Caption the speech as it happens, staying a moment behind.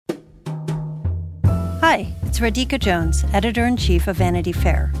Hi, it's Radhika Jones, Editor-in-Chief of Vanity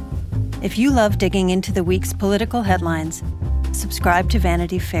Fair. If you love digging into the week's political headlines, subscribe to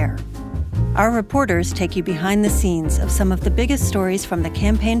Vanity Fair. Our reporters take you behind the scenes of some of the biggest stories from the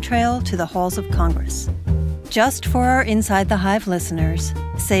campaign trail to the halls of Congress. Just for our Inside the Hive listeners,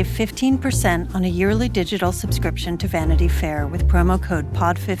 save 15% on a yearly digital subscription to Vanity Fair with promo code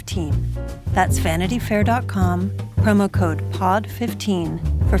POD15. That's vanityfair.com, promo code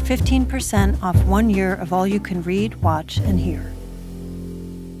POD15 for 15% off 1 year of all you can read, watch, and hear.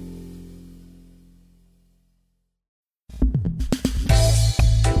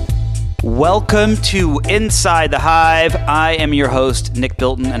 Welcome to Inside the Hive. I am your host, Nick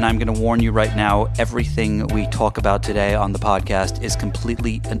Bilton, and I'm going to warn you right now, everything we talk about today on the podcast is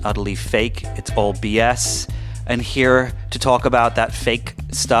completely and utterly fake. It's all BS. And here to talk about that fake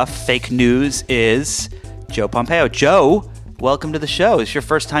stuff, fake news, is Joe Pompeo. Joe, welcome to the show. It's your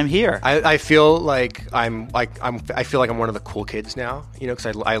first time here. I feel like I'm one of the cool kids now, you know,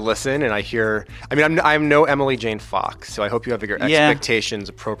 because I listen and I hear. I mean, I'm no Emily Jane Fox, so I hope you have your expectations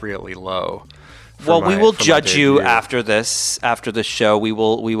appropriately low. Well, we will judge you after the show. We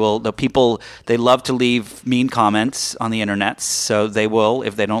will. The people, they love to leave mean comments on the internet, so they will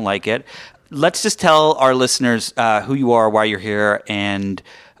if they don't like it. Let's just tell our listeners who you are, why you're here, and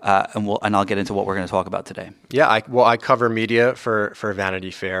I'll get into what we're going to talk about today. Yeah, I cover media for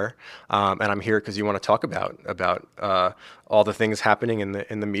Vanity Fair, and I'm here because you want to talk about all the things happening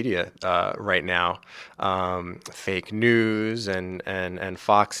in the media right now, fake news and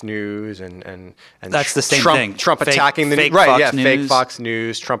Fox News and that's the same Trump, thing. Trump fake, attacking the fake right, Fox yeah, News. Fake Fox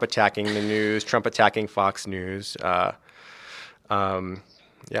News, Trump attacking the news, Trump attacking Fox News.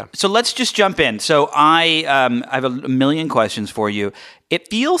 Yeah. So let's just jump in. So I have a million questions for you. It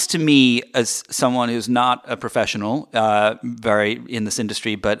feels to me, as someone who's not a professional, very in this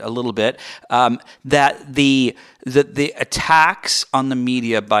industry, but a little bit, that the attacks on the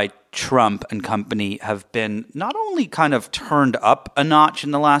media by Trump and company have been not only kind of turned up a notch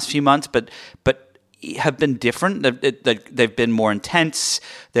in the last few months, but have been different. They've been more intense.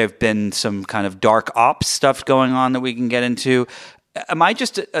 There have been some kind of dark ops stuff going on that we can get into. Am I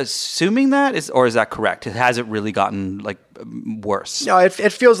just assuming that, or is that correct? Has it really gotten worse? No, it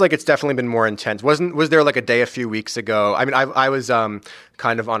feels like it's definitely been more intense. Was there like a day a few weeks ago? I mean, I was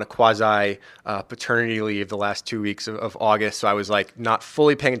kind of on a quasi paternity leave the last 2 weeks of August, so I was like not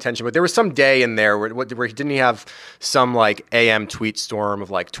fully paying attention. But there was some day in there where he didn't have some like AM tweet storm of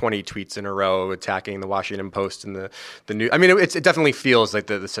like 20 tweets in a row attacking the Washington Post and the news. I mean, it definitely feels like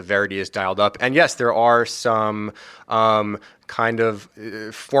the severity is dialed up. And yes, there are some kind of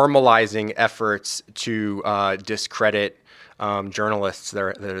formalizing efforts to discredit journalists.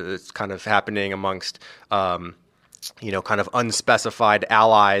 It's kind of happening amongst kind of unspecified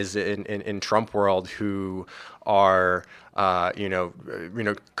allies in Trump world who are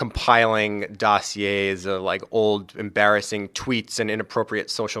compiling dossiers of like old embarrassing tweets and inappropriate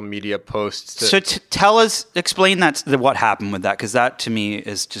social media posts. So explain what happened with that, because that to me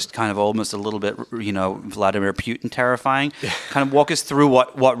is just kind of almost a little bit, Vladimir Putin terrifying. Kind of walk us through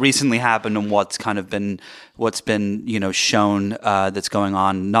what recently happened and what's been shown that's going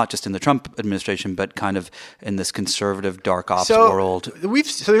on, not just in the Trump administration, but kind of in this conservative dark ops world.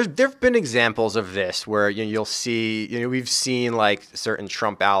 There've been examples of this where you'll see, we've seen like certain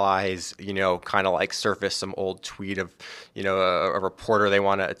Trump allies, kind of like surface some old tweet of, a reporter they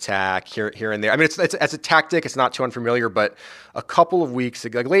want to attack here and there. I mean, it's a tactic. It's not too unfamiliar, but a couple of weeks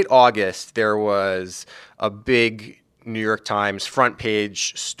ago, like late August, there was a big New York Times front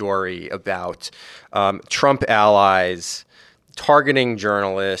page story about Trump allies targeting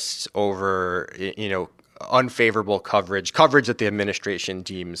journalists over, unfavorable coverage that the administration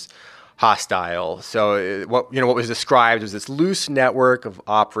deems hostile. So what was described as this loose network of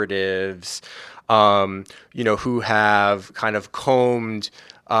operatives, who have kind of combed,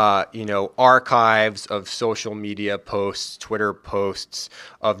 archives of social media posts, Twitter posts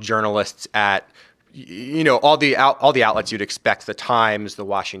of journalists at all the outlets you'd expect, the Times, the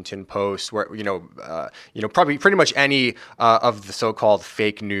Washington Post, where probably pretty much any of the so-called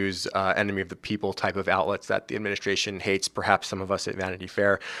fake news, enemy of the people type of outlets that the administration hates, perhaps some of us at Vanity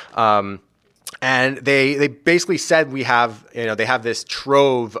Fair. And they basically said they have this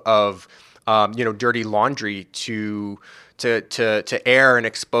trove of dirty laundry to air and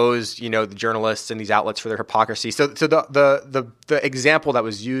expose, the journalists and these outlets for their hypocrisy. So the example that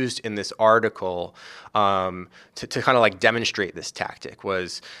was used in this article to kind of like demonstrate this tactic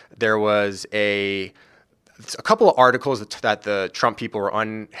was there was a couple of articles that the Trump people were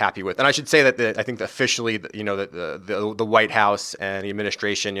unhappy with, and I should say that I think officially, the White House and the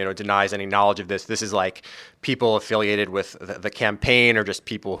administration, denies any knowledge of this. This is like people affiliated with the campaign or just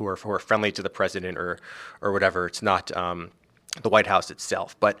people who are friendly to the president or whatever. It's not the White House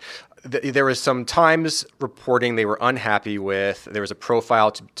itself, but there was some Times reporting they were unhappy with. There was a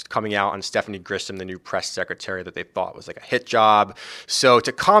profile coming out on Stephanie Grissom, the new press secretary, that they thought was like a hit job. So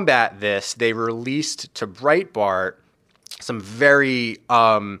to combat this, they released to Breitbart some very,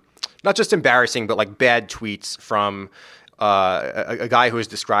 not just embarrassing, but like bad tweets from a guy who is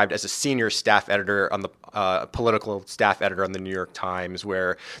described as a senior staff editor on the political staff editor on the New York Times,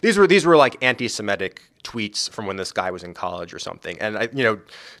 where these were like anti-Semitic tweets from when this guy was in college or something. And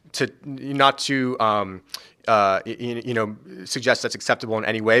suggest that's acceptable in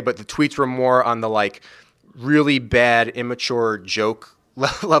any way, but the tweets were more on the like really bad, immature joke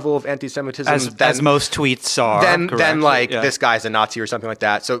level of anti-Semitism, as most tweets are. Then this guy's a Nazi or something like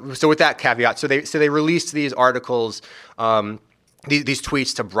that. So with that caveat, so they released these articles, these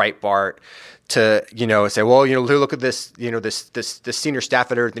tweets to Breitbart to say, well, look at this, this senior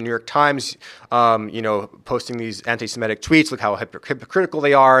staff editor at the New York Times, posting these anti-Semitic tweets. Look how hypocritical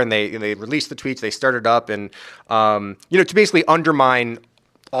they are, and they released the tweets. They started up and to basically undermine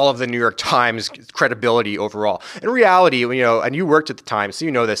all of the New York Times credibility overall. In reality, and you worked at the Times, so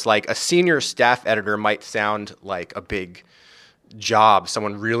you know this, like a senior staff editor might sound like a big job,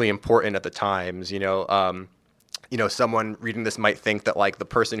 someone really important at the Times, someone reading this might think that like the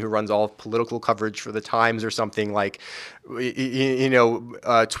person who runs all political coverage for the Times or something tweeted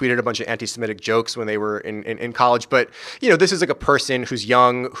a bunch of anti-Semitic jokes when they were in college. But, this is like a person who's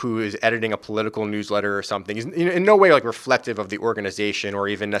young, who is editing a political newsletter or something. He's in no way like reflective of the organization or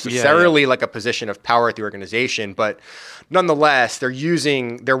even necessarily like a position of power at the organization. But nonetheless, they're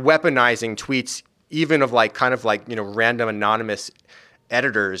weaponizing tweets even of like kind of like, random anonymous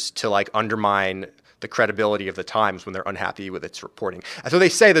editors to like undermine the credibility of the Times when they're unhappy with its reporting. And so they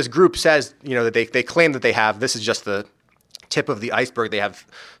say, this group says, that they claim that they have, this is just the tip of the iceberg. They have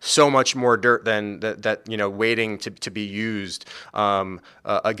so much more dirt than that waiting to be used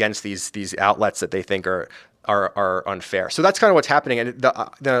against these outlets that they think are unfair. So that's kind of what's happening. And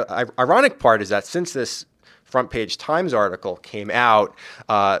the ironic part is that since this front page Times article came out,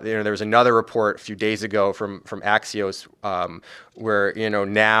 there was another report a few days ago from Axios where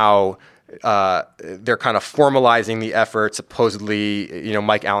now they're kind of formalizing the effort. Supposedly,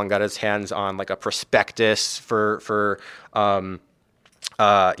 Mike Allen got his hands on like a prospectus for this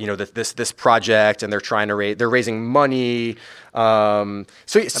project, and they're raising money. So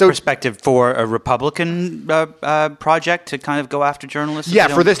perspective for a Republican project to kind of go after journalists. Yeah,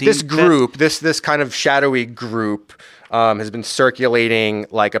 for this group, this kind of shadowy group. Has been circulating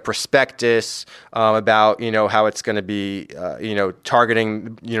like a prospectus about how it's going to be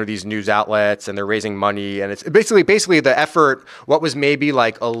targeting these news outlets, and they're raising money, and it's basically the effort. What was maybe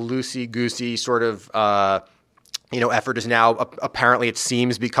like a loosey-goosey sort of effort is now apparently, it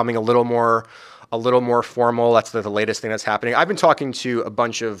seems, becoming a little more formal. That's the latest thing that's happening. I've been talking to a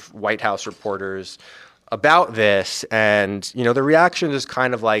bunch of White House reporters about this, and the reaction is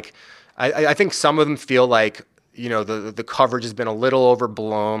kind of like I think some of them feel like the coverage has been a little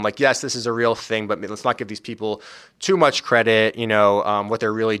overblown. Like, yes, this is a real thing, but let's not give these people too much credit. What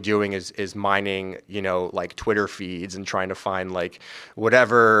they're really doing is mining, like Twitter feeds and trying to find like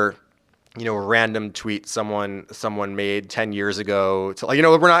whatever, random tweet someone made 10 years ago. To,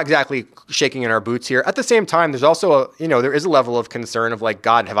 we're not exactly shaking in our boots here. At the same time, there's also there is a level of concern of like,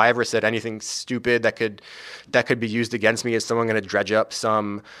 God, have I ever said anything stupid that could be used against me? Is someone going to dredge up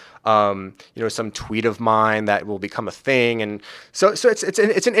some tweet of mine that will become a thing? And so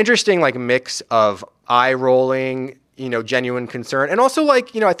it's an interesting like mix of eye rolling, genuine concern, and also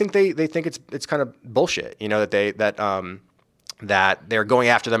like I think they think it's kind of bullshit, that they're going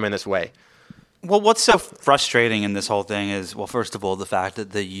after them in this way. Well, what's so frustrating in this whole thing is, well, first of all, the fact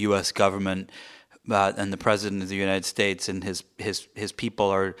that the U.S. government and the president of the United States and his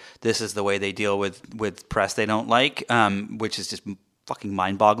people this is the way they deal with press they don't like, which is just fucking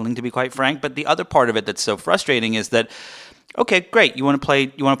mind-boggling, to be quite frank. But the other part of it that's so frustrating is that, okay, great, you want to play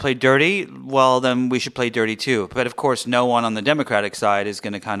dirty? Well, then we should play dirty too. But of course, no one on the Democratic side is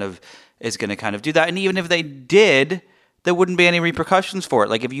going to kind of do that. And even if they did, there wouldn't be any repercussions for it.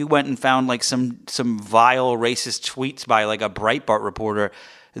 Like if you went and found like some vile racist tweets by like a Breitbart reporter,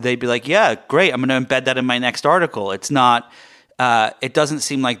 they'd be like, yeah, great, I'm going to embed that in my next article. It's not. It doesn't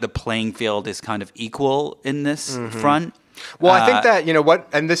seem like the playing field is kind of equal in this front. Well, I think that,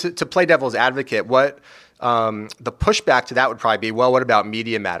 and this is to play devil's advocate, the pushback to that would probably be, well, what about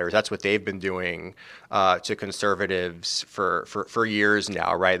Media Matters? That's what they've been doing to conservatives for years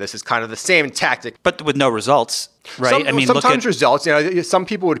now, right? This is kind of the same tactic, but with no results. Right. Sometimes results. Some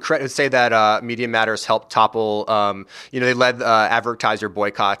people would say that Media Matters helped topple. They led advertiser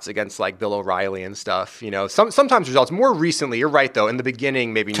boycotts against like Bill O'Reilly and stuff. Sometimes results. More recently, you're right though. In the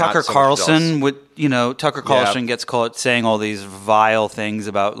beginning, maybe Tucker not so Carlson much results. Tucker Carlson gets caught saying all these vile things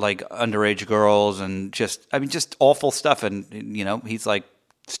about like underage girls and just awful stuff, and he's like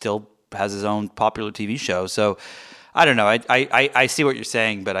still has his own popular TV show. So. I don't know. I see what you're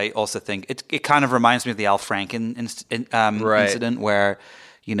saying, but I also think it kind of reminds me of the Al Franken incident where,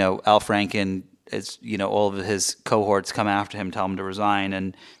 Al Franken is, all of his cohorts come after him, tell him to resign,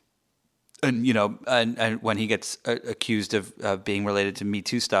 and when he gets accused of being related to Me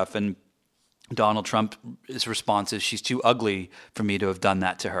Too stuff, and Donald Trump's response is, "She's too ugly for me to have done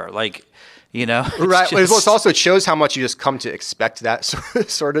that to her." Like. Right. It also shows how much you just come to expect that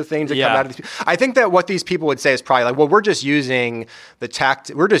sort of thing to come out of these people. I think that what these people would say is probably like, well, we're just using the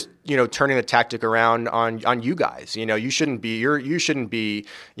tactic. We're just turning the tactic around on you guys. You shouldn't be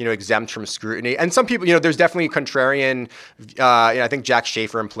exempt from scrutiny. And some people, there's definitely contrarian. I think Jack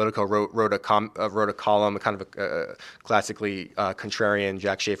Schaefer in Politico wrote a column, kind of a classically contrarian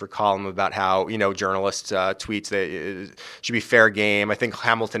Jack Schaefer column about how journalists tweets that it should be fair game. I think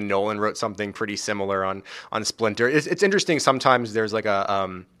Hamilton Nolan wrote something pretty similar on Splinter. It's interesting. Sometimes there's like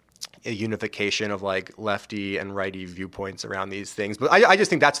a unification of like lefty and righty viewpoints around these things. But I just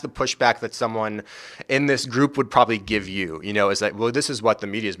think that's the pushback that someone in this group would probably give you, is like, well, this is what the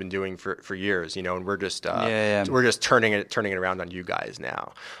media has been doing for years, and we're just we're just turning it around on you guys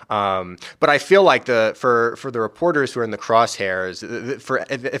now. But I feel like for the reporters who are in the crosshairs,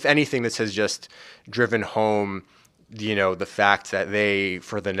 if anything, this has just driven home the fact that they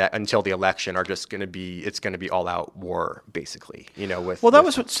until the election are just going to be all out war basically.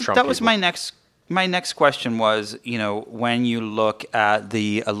 That was my next question was when you look at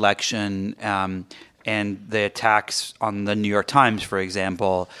the election and the attacks on the New York Times, for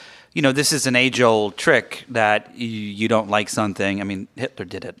example. This is an age-old trick that you don't like something. I mean, Hitler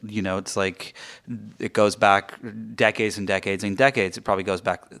did it. It's like it goes back decades and decades and decades. It probably goes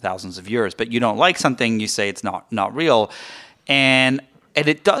back thousands of years. But you don't like something, you say it's not real. And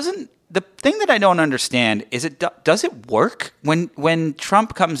it doesn't – the thing that I don't understand is does it work? When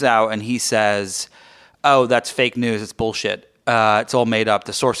Trump comes out and he says, oh, that's fake news, it's bullshit, it's all made up,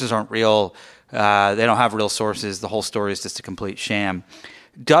 the sources aren't real, they don't have real sources, the whole story is just a complete sham.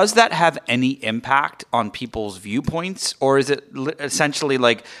 Does that have any impact on people's viewpoints, or is it essentially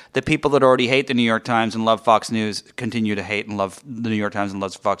like the people that already hate the New York Times and love Fox News continue to hate and love the New York Times and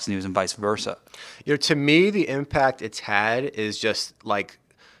love Fox News and vice versa? To me, the impact it's had is just like,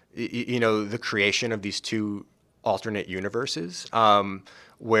 the creation of these two alternate universes,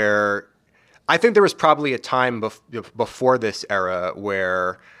 where I think there was probably a time before this era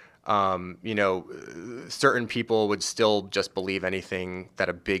where certain people would still just believe anything that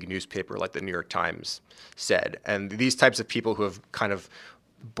a big newspaper like the New York Times said. And these types of people who have kind of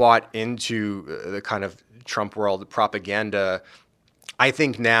bought into the kind of Trump world propaganda, I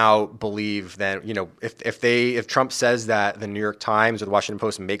think now believe that, if Trump says that the New York Times or the Washington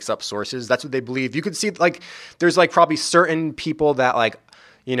Post makes up sources, that's what they believe. You could see there's probably certain people that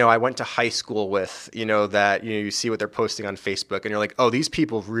I went to high school with, that, you see what they're posting on Facebook and you're like, oh, these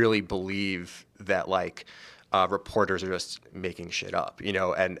people really believe that reporters are just making shit up,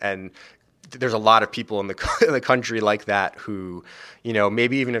 and there's a lot of people in the country like that who,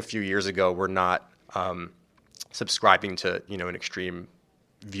 maybe even a few years ago were not subscribing to, an extreme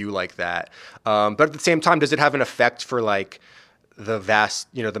view like that. But at the same time, does it have an effect for the vast,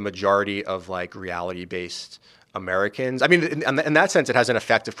 the majority of reality-based Americans? I mean, in that sense, it has an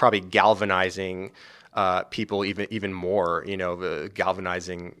effect of probably galvanizing people even more,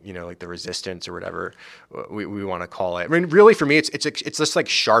 galvanizing, the resistance or whatever we want to call it. I mean, really, for me, it's just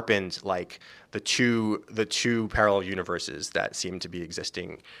sharpened the two parallel universes that seem to be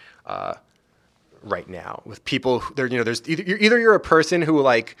existing right now with people. There's either you're a person who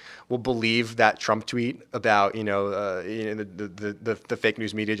will believe that Trump tweet about the fake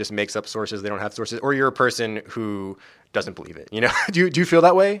news media just makes up sources, they don't have sources, or you're a person who doesn't believe it. Do you feel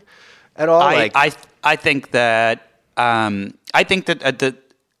that way at all? I think that at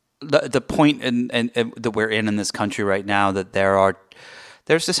the point that we're in this country right now, that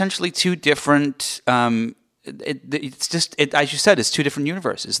there's essentially two different. As you said, it's two different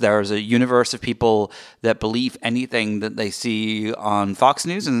universes. There's a universe of people that believe anything that they see on Fox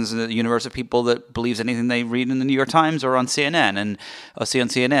News, and there's a universe of people that believes anything they read in the New York Times or on CNN or see on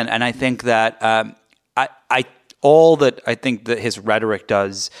CNN. And I think that all that I think that his rhetoric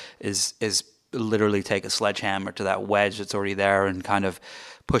does is literally take a sledgehammer to that wedge that's already there and kind of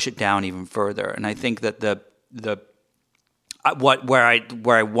push it down even further. And I think that where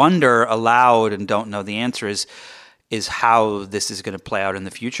I wonder aloud and don't know the answer is how this is going to play out in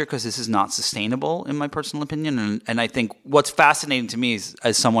the future, because this is not sustainable, in my personal opinion. And I think what's fascinating to me is,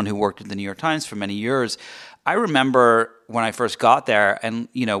 as someone who worked at the New York Times for many years, I remember when I first got there, and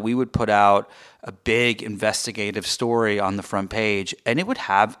we would put out a big investigative story on the front page, and it would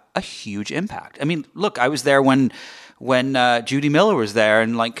have a huge impact. I mean, look, I was there when Judy Miller was there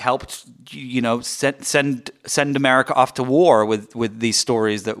and helped send America off to war with these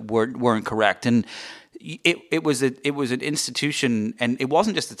stories that weren't correct. And it was an institution, and it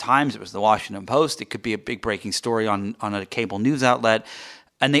wasn't just the Times; it was the Washington Post. It could be a big breaking story on a cable news outlet,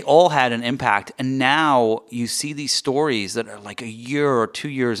 and they all had an impact. And now you see these stories that are like a year or 2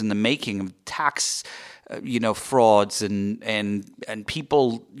 years in the making of tax, frauds and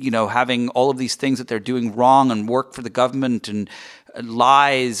people, having all of these things that they're doing wrong and work for the government and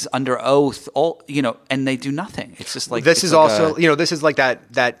lies under oath, and they do nothing. It's just like this is also this is like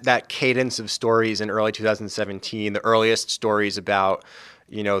that cadence of stories in early 2017, the earliest stories about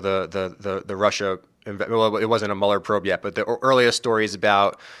the Russia. Well, it wasn't a Mueller probe yet, but the earliest stories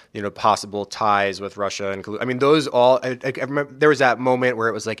about possible ties with Russia and I mean those all. I remember there was that moment where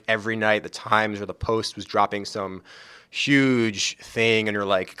it was like every night the Times or the Post was dropping some huge thing, and you're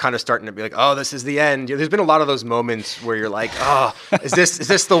like kind of starting to be like, oh, this is the end. There's been a lot of those moments where you're like, oh, is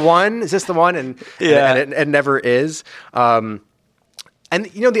this the one? Is this the one? And it never is. And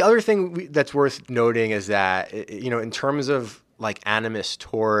the other thing that's worth noting is that in terms of like animus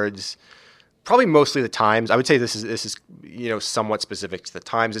towards probably mostly the Times, I would say this is somewhat specific to the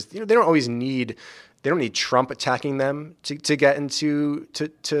Times. Is they don't always need. They don't need Trump attacking them to get into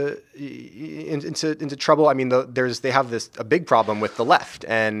trouble. I mean, they have a big problem with the left,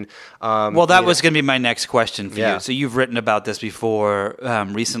 and that was going to be my next question for you. So you've written about this before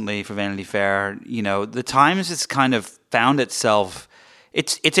recently for Vanity Fair. The Times has kind of found itself.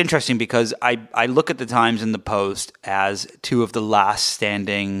 It's interesting because I look at the Times and the Post as two of the last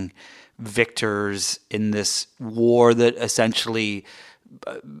standing victors in this war that essentially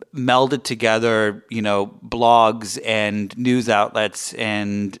melded together, blogs and news outlets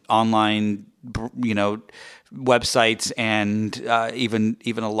and online, websites and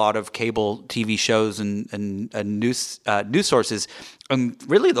even a lot of cable TV shows and news sources.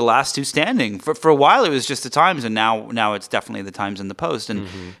 Really, the last two standing. For a while, it was just the Times, and now it's definitely the Times and the Post. And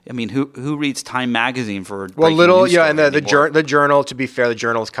I mean, who reads Time magazine for and the Journal. To be fair, the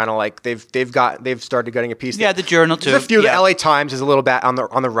Journal is kind of like they've started getting a piece. Yeah, the Journal too. There's a few. The LA Times is a little bit on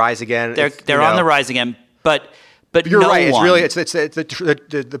the rise again. They're on the rise again, but you're right. It's really it's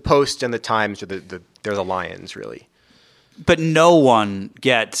the Post and the Times are they're the lions, really. But no one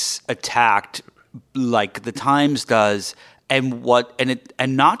gets attacked like the Times does. And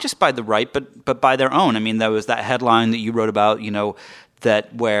not just by the right, but by their own. I mean, there was that headline that you wrote about,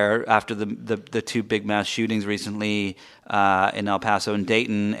 that where after the two big mass shootings recently in El Paso and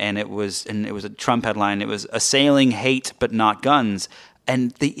Dayton, and it was a Trump headline. It was assailing hate but not guns,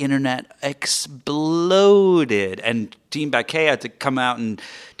 and the internet exploded. And Dean Baquet had to come out and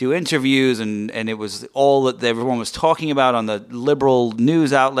do interviews, and it was all that everyone was talking about on the liberal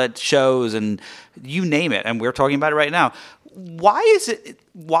news outlet shows, and you name it. And we're talking about it right now. Why is it?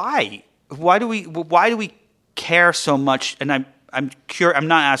 Why do we care so much? And I'm curious. I'm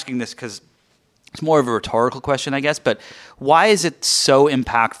not asking this because it's more of a rhetorical question, I guess. But why is it so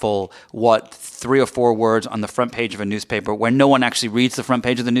impactful? What 3 or 4 words on the front page of a newspaper, where no one actually reads the front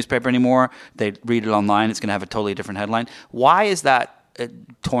page of the newspaper anymore? They read it online. It's going to have a totally different headline. Why is that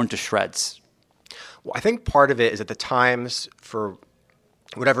torn to shreds? Well, I think part of it is that the Times, for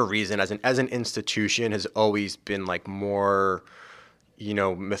whatever reason, as an institution, has always been like more,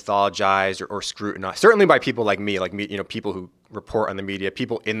 mythologized or scrutinized. Certainly by people like me, people who report on the media,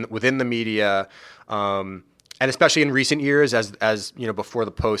 people within the media, and especially in recent years, as before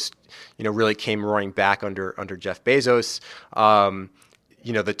the Post, really came roaring back under Jeff Bezos.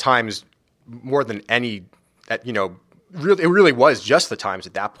 The Times, more than any, it really was just the Times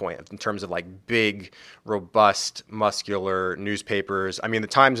at that point in terms of like big, robust, muscular newspapers. I mean, the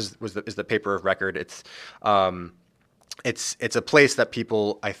Times is the paper of record. It's a place that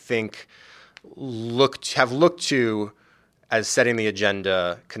people, I think, have looked to as setting the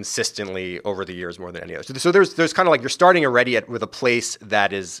agenda consistently over the years more than any other. So there's kind of like you're starting already with a place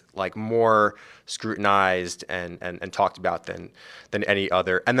that is like more scrutinized and talked about than any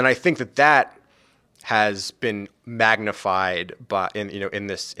other. And then I think that has been magnified in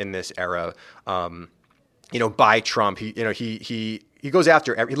this era by Trump. He goes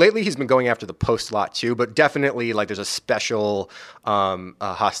after lately. He's been going after the Post a lot too, but definitely like there's a special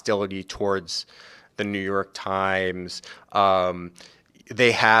hostility towards the New York Times.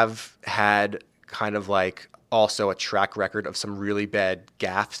 They have had kind of like also a track record of some really bad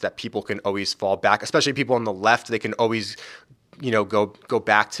gaffes that people can always fall back, especially people on the left. They can always go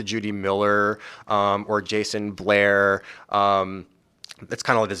back to Judy Miller or Jason Blair. It's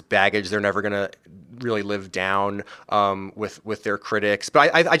kind of like this baggage they're never going to really live down with their critics.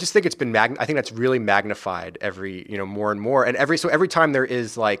 But I just think it's been I think that's really magnified every more and more. And every time there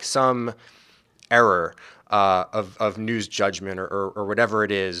is like some error of news judgment or whatever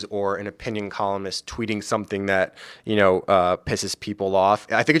it is, or an opinion columnist tweeting something that pisses people off,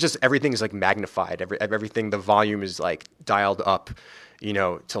 I think it's just everything is like magnified. Everything, the volume is like dialed up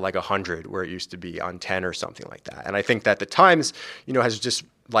to like 100 where it used to be on 10 or something like that. And I think that the Times, has just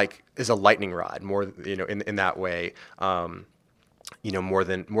like is a lightning rod more, in that way, more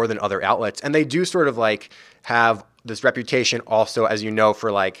than other outlets. And they do sort of like have this reputation also, as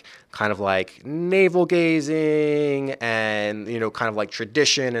for like kind of like navel gazing and, kind of like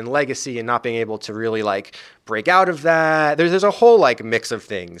tradition and legacy and not being able to really like break out of that. There's a whole like mix of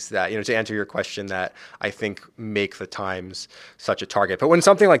things that, to answer your question, that I think make the Times such a target. But when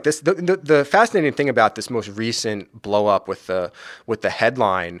something like this, the fascinating thing about this most recent blow up with the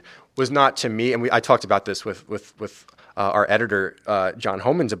headline was not, to me, and I talked about this with our editor, John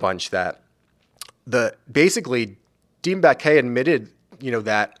Homans, a bunch, that basically Dean Baquet admitted,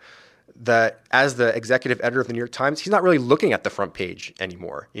 that as the executive editor of the New York Times, he's not really looking at the front page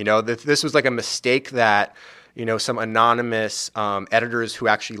anymore. This was like a mistake that, some anonymous editors who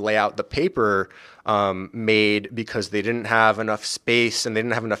actually lay out the paper made because they didn't have enough space and they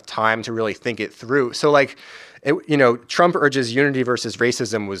didn't have enough time to really think it through. So like, Trump urges unity versus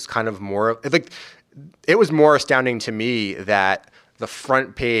racism was kind of more like, it was more astounding to me that the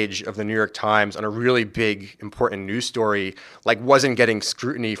front page of the New York Times on a really big, important news story, like wasn't getting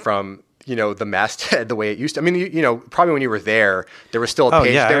scrutiny from, the masthead the way it used to. I mean, probably when you were there was still a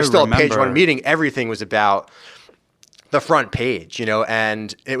page. There was still a page one meeting. Everything was about the front page,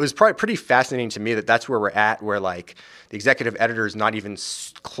 and it was probably pretty fascinating to me that that's where we're at, where like the executive editor is not even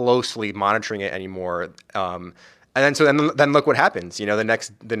closely monitoring it anymore. And then look what happens.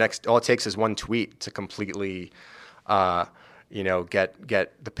 The next all it takes is one tweet to completely, get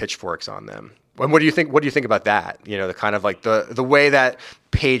the pitchforks on them. And what do you think? What do you think about that? The kind of like the way that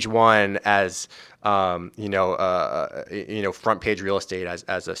page one as front page real estate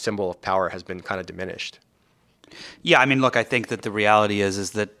as a symbol of power has been kind of diminished. Yeah, I mean, look, I think that the reality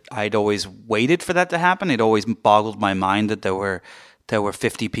is that I'd always waited for that to happen. It always boggled my mind that there were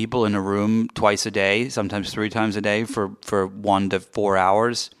 50 people in a room twice a day, sometimes 3 times a day for 1 to 4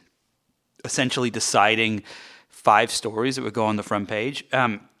 hours, essentially deciding 5 stories that would go on the front page.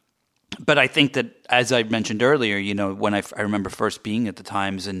 But I think that, as I mentioned earlier, when I remember first being at the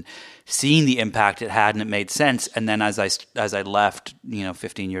Times and seeing the impact it had, and it made sense. And then as I left,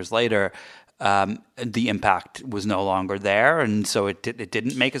 15 years later, the impact was no longer there, and so it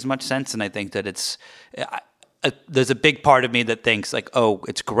didn't make as much sense. And I think that there's a big part of me that thinks like, oh,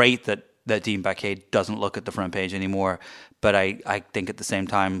 it's great that Dean Baquet doesn't look at the front page anymore. But I think at the same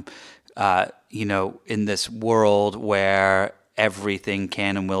time, in this world where everything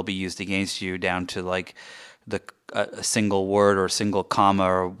can and will be used against you down to like a single word or a single comma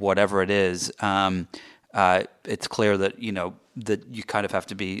or whatever it is, it's clear that, that you kind of have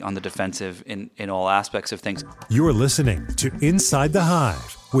to be on the defensive in all aspects of things. You're listening to Inside the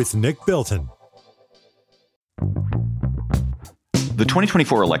Hive with Nick Bilton. The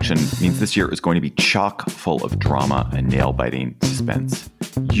 2024 election means this year is going to be chock full of drama and nail-biting suspense.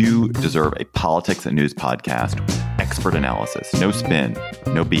 You deserve a politics and news podcast with expert analysis, no spin,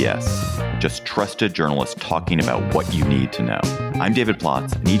 no BS, just trusted journalists talking about what you need to know. I'm David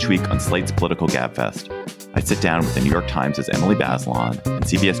Plotz, and each week on Slate's Political Gabfest, I sit down with the New York Times' Emily Bazelon and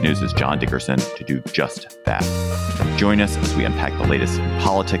CBS News' John Dickerson to do just that. Join us as we unpack the latest in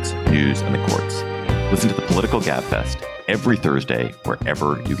politics, news, and the courts. Listen to the Political Gabfest every Thursday,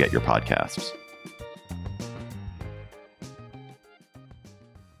 wherever you get your podcasts.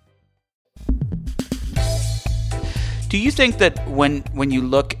 Do you think that when you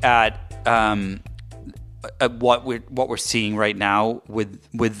look at what we're seeing right now with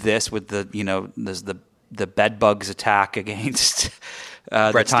the bed bugs attack against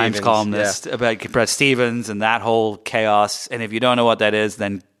the Times columnist about Brett Stevens and that whole chaos, and if you don't know what that is,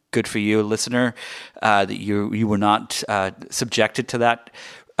 then good for you, listener, that you were not subjected to that.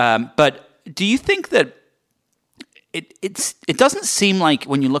 But do you think that it doesn't seem like,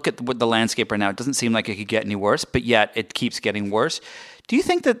 when you look at the landscape right now, it doesn't seem like it could get any worse, but yet it keeps getting worse. Do you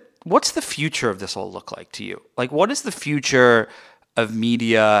think that, what's the future of this all look like to you? Like, what is the future of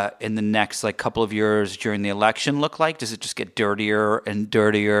media in the next couple of years during the election look like? Does it just get dirtier and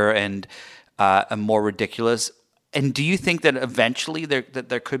dirtier and more ridiculous? And do you think that eventually there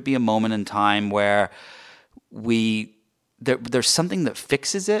could be a moment in time where there's something that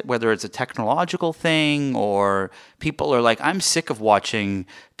fixes it, whether it's a technological thing or people are like, I'm sick of watching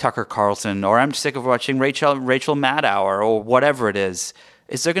Tucker Carlson, or I'm sick of watching Rachel Maddow, or whatever it is?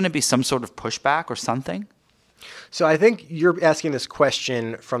 Is there going to be some sort of pushback or something? So I think you're asking this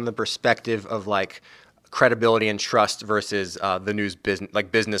question from the perspective of credibility and trust versus the news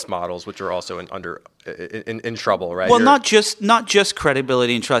business models, which are also in trouble, right? Well, not just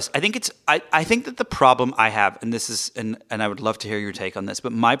credibility and trust. I think that the problem I have, and this is, and I would love to hear your take on this,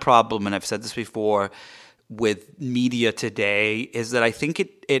 but my problem, and I've said this before, with media today is that I think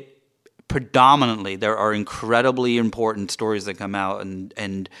it predominantly, there are incredibly important stories that come out,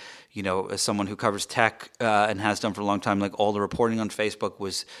 and as someone who covers tech and has done for a long time, all the reporting on Facebook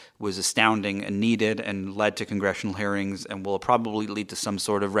was astounding and needed and led to congressional hearings and will probably lead to some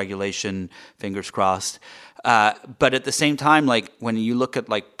sort of regulation, fingers crossed. But at the same time, when you look at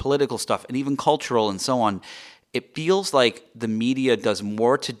political stuff and even cultural and so on, it feels like the media does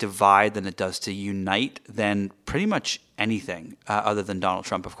more to divide than it does to unite than pretty much anything other than Donald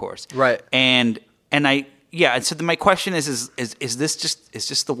Trump, of course. Right. And so my question is this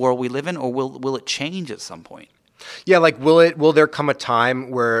just the world we live in, or will it change at some point? Yeah, will there come a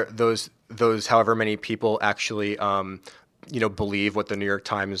time where those however many people actually believe what the New York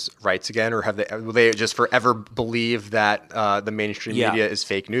Times writes again, or will they just forever believe that the mainstream media is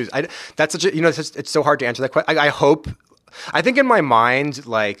fake news? That's such a it's so hard to answer that question. I think in my mind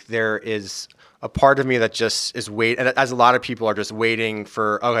there is a part of me that just is as a lot of people are just waiting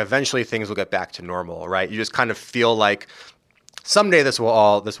for, eventually things will get back to normal, right? You just kind of feel like someday this will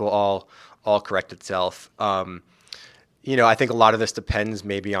all correct itself. I think a lot of this depends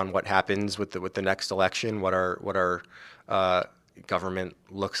maybe on what happens with the next election, what our government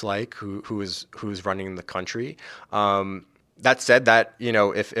looks like, who's running the country. That said, that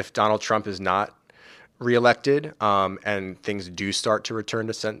if Donald Trump is not reelected, and things do start to return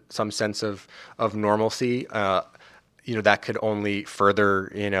to some sense of normalcy, that could only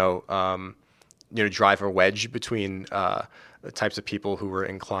further, drive a wedge between the types of people who were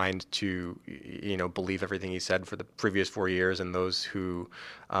inclined to, believe everything he said for the previous 4 years, and those who,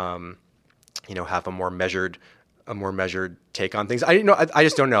 have a more measured take on things. I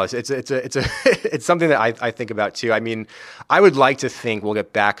just don't know. It's something that I think about too. I mean, I would like to think we'll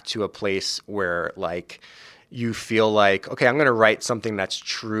get back to a place where you feel like, okay, I'm going to write something that's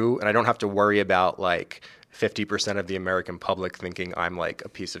true, and I don't have to worry about 50% of the American public thinking I'm a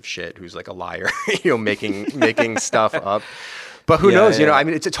piece of shit who's a liar, making stuff up. But who knows? Yeah. I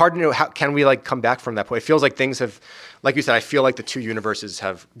mean, it's hard to know how can we come back from that point. It feels like things have, like you said, I feel like the two universes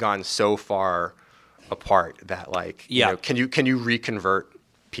have gone so far apart that can you reconvert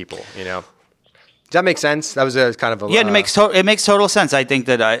people? Does that make sense? That was kind of a it makes total sense. I think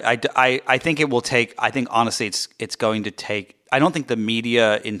that I think it will take. I think honestly, it's going to take. I don't think the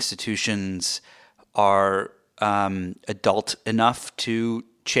media institutions are adult enough to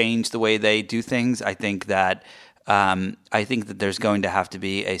change the way they do things. I think that there's going to have to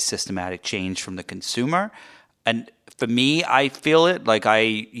be a systematic change from the consumer. And for me, I feel it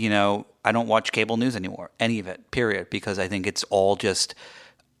I don't watch cable news anymore, any of it, period, because I think it's all just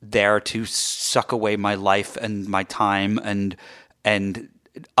there to suck away my life and my time and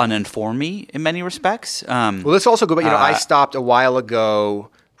uninform me in many respects. Well, let's also go back. I stopped a while ago,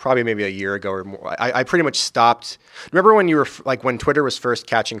 probably maybe a year ago or more. I pretty much stopped. Remember when you were when Twitter was first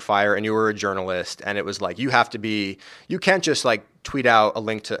catching fire and you were a journalist, and it was you can't just tweet out a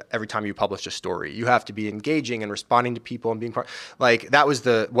link to every time you published a story. You have to be engaging and responding to people and being part. That was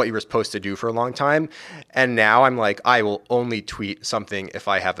what you were supposed to do for a long time. And now I'm I will only tweet something if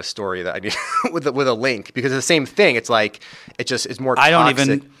I have a story that I need with a link, because it's the same thing. It's it's more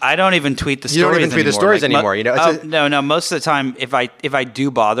toxic. I don't even tweet the stories. You don't even tweet the stories anymore. No. Most of the time, if I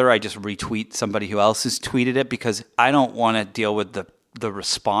do bother, I just retweet somebody who else has tweeted it, because I don't want to deal with the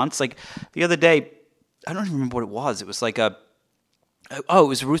response. The other day, I don't even remember what it was. It was it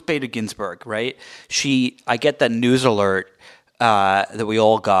was Ruth Bader Ginsburg, right? I get that news alert that we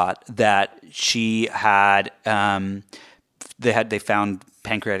all got that she had, they found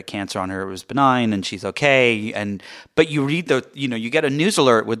pancreatic cancer on her. It was benign and she's okay. But you read you get a news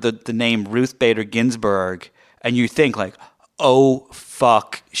alert with the name Ruth Bader Ginsburg, and you think oh,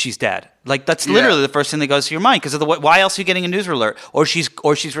 fuck, she's dead. Like, that's literally the first thing that goes to your mind because of the why else are you getting a news alert? Or she's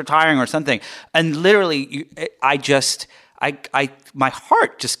retiring or something. And literally, my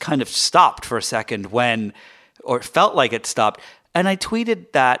heart just kind of stopped for a second or it felt like it stopped. And I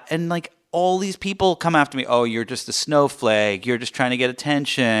tweeted that, and like all these people come after me. Oh, you're just a snowflake. You're just trying to get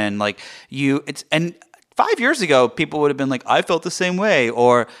attention. And 5 years ago, people would have been like, I felt the same way,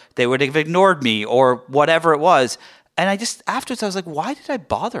 or they would have ignored me, or whatever it was. And afterwards, I was like, why did I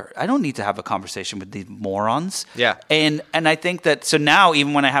bother? I don't need to have a conversation with these morons. Yeah. And I think that, so now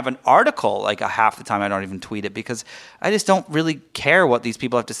even when I have an article, like half the time I don't even tweet it because I just don't really care what these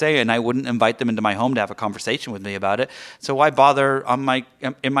people have to say, and I wouldn't invite them into my home to have a conversation with me about it. So why bother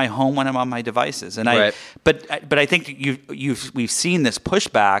in my home when I'm on my devices? And but I think we've seen this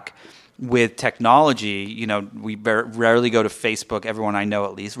pushback with technology. We rarely go to Facebook. Everyone I know,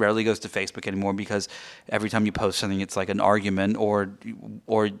 at least, rarely goes to Facebook anymore because every time you post something, it's like an argument, or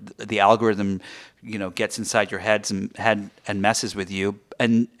the algorithm, gets inside your head and messes with you.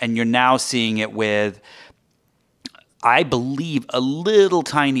 And you're now seeing it with, I believe, a little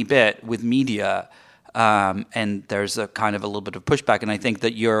tiny bit with media, and there's a kind of a little bit of pushback. And I think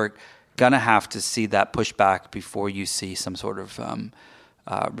that you're gonna have to see that pushback before you see some sort of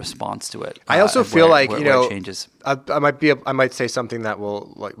response to it. I also feel like it changes. I might say something that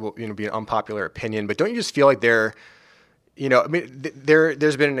will be an unpopular opinion, but don't you just feel like there's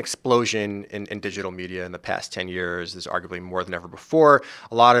been an explosion in digital media in the past 10 years. There's arguably more than ever before.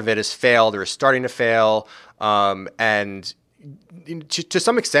 A lot of it has failed or is starting to fail, and to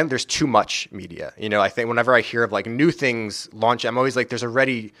some extent, there's too much media. I think whenever I hear of like new things launch, I'm always like, there's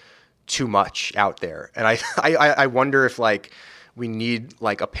already too much out there, and I wonder if like we need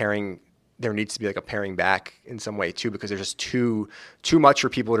like there needs to be like a paring back in some way too, because there's just too much for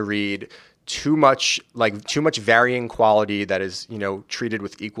people to read, too much varying quality that is, treated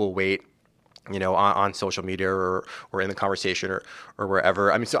with equal weight, on social media or in the conversation or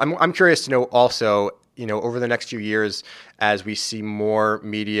wherever. I mean, so I'm curious to know also, over the next few years, as we see more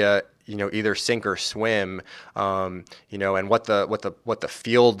media, either sink or swim, and what the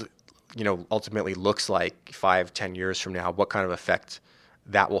field ultimately looks like 5-10 years from now, what kind of effect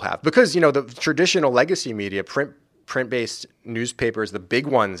that will have. Because, the traditional legacy media, print-based newspapers, the big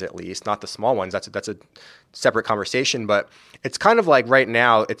ones at least, not the small ones, that's a separate conversation, but it's kind of like right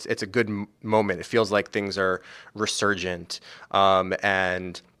now, it's a good moment. It feels like things are resurgent.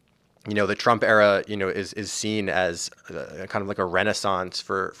 And the Trump era, is seen as kind of like a renaissance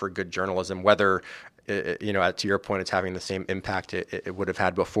for good journalism, whether to your point, it's having the same impact it would have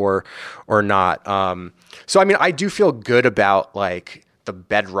had before or not. So, I mean, I do feel good about like the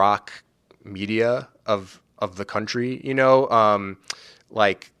bedrock media of the country,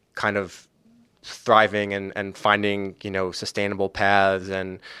 like kind of thriving and finding, sustainable paths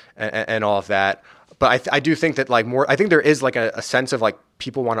and all of that. But I do think that I think there is like a sense of like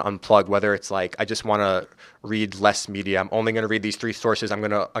people want to unplug, whether it's like, I just want to read less media. I'm only going to read these 3 sources. I'm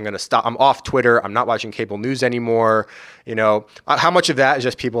going to stop. I'm off Twitter. I'm not watching cable news anymore. How much of that is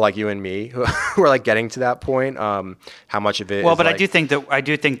just people like you and me who are like getting to that point? How much of it? Well, but I do think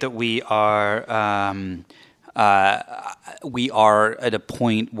that we are at a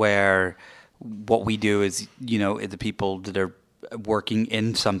point where what we do is, the people that are working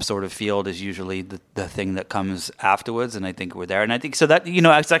in some sort of field is usually the thing that comes afterwards, and I think we're there. And I think so that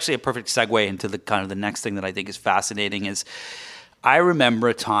it's actually a perfect segue into the kind of the next thing that I think is fascinating is I remember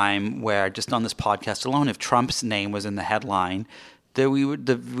a time where just on this podcast alone, if Trump's name was in the headline, that we would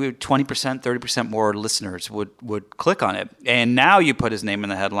 20%, 30% more listeners would click on it. And now you put his name in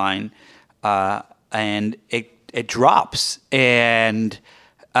the headline, and it drops, and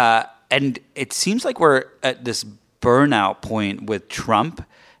it seems like we're at this burnout point with Trump,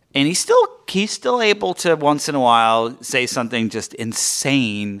 and he's still able to once in a while say something just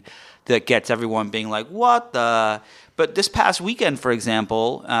insane that gets everyone being like, what the? But this past weekend, for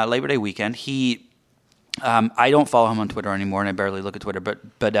example, Labor Day weekend, I don't follow him on Twitter anymore, and I barely look at Twitter.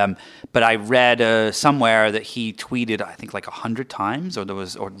 But I read somewhere that he tweeted, I think, like 100 times, or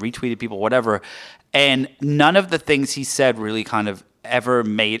retweeted people, whatever, and none of the things he said really kind of ever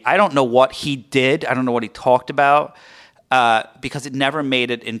made. I don't know what he did. I don't know what he talked about, because it never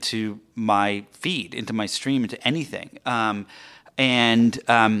made it into my feed, into my stream, into anything. And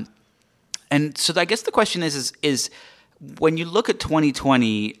so I guess the question is when you look at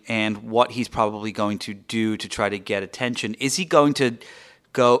 2020 and what he's probably going to do to try to get attention, is he going to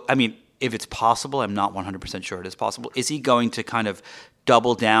go, I mean, if it's possible, I'm not 100% sure it is possible, is he going to kind of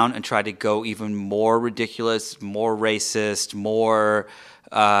double down and try to go even more ridiculous, more racist, more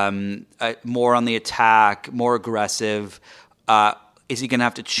on the attack, more aggressive? Is he going to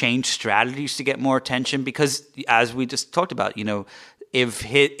have to change strategies to get more attention? Because as we just talked about,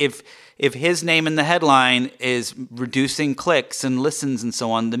 if his name in the headline is reducing clicks and listens and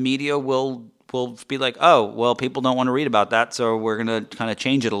so on, the media will be like, oh, well, people don't want to read about that, so we're going to kind of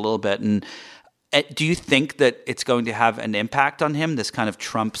change it a little bit. And do you think that it's going to have an impact on him, this kind of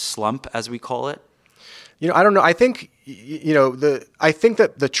Trump slump, as we call it? I don't know. I think, I think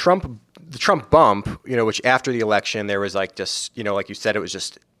that the Trump bump, which after the election, there was like just, like you said, it was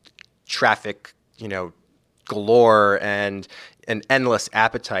just traffic, galore and an endless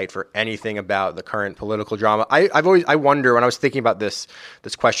appetite for anything about the current political drama. I wonder, when I was thinking about this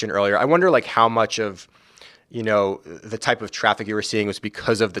question earlier, I wonder like how much of, the type of traffic you were seeing was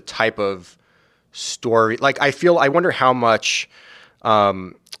because of the type of story. Like I wonder how much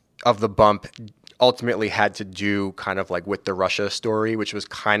of the bump ultimately had to do kind of like with the Russia story, which was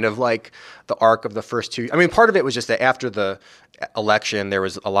kind of like the arc of the first two. I mean, part of it was just that after the election, there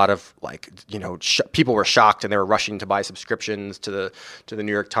was a lot of like, people were shocked and they were rushing to buy subscriptions to the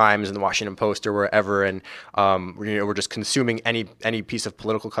New York Times and the Washington Post or wherever. And, were just consuming any piece of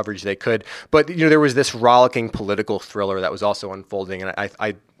political coverage they could. But, there was this rollicking political thriller that was also unfolding. And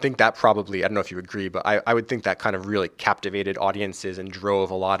I think that probably, I don't know if you agree, but I would think that kind of really captivated audiences and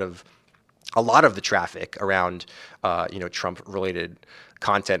drove a lot of the traffic around, Trump-related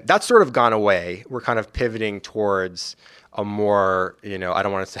content. That's sort of gone away. We're kind of pivoting towards a more, I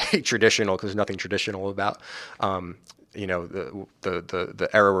don't want to say traditional, because there's nothing traditional about, the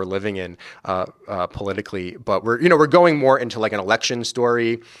era we're living in politically. But we're going more into like an election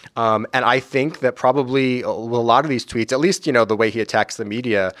story. And I think that probably a lot of these tweets, at least, the way he attacks the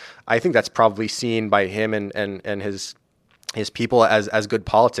media, I think that's probably seen by him and his people as good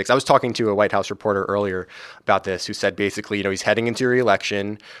politics. I was talking to a White House reporter earlier about this, who said basically, he's heading into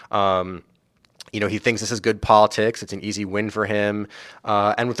re-election. He thinks this is good politics. It's an easy win for him.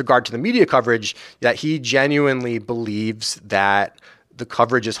 And with regard to the media coverage, that he genuinely believes that the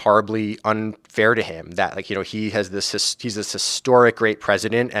coverage is horribly unfair to him. That he's this historic great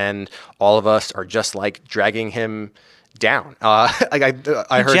president, and all of us are just like dragging him down. I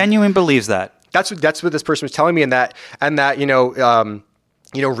heard, genuinely believes that. That's what this person was telling me, and that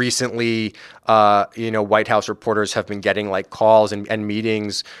recently, White House reporters have been getting like calls and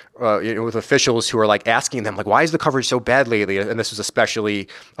meetings with officials who are like asking them like, why is the coverage so bad lately? And this was especially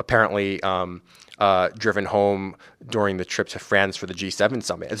apparently driven home during the trip to France for the G7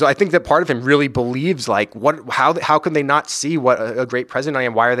 summit. And so I think that part of him really believes like, how can they not see what a great president I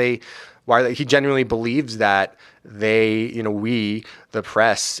am? Why are they? He genuinely believes that we, the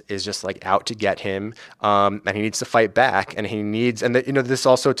press, is just like out to get him, and he needs to fight back, and this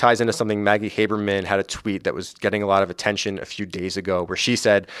also ties into something Maggie Haberman had a tweet that was getting a lot of attention a few days ago, where she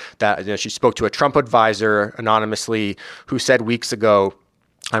said that she spoke to a Trump advisor anonymously who said weeks ago,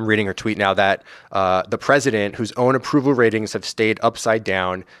 I'm reading her tweet now, that the president, whose own approval ratings have stayed upside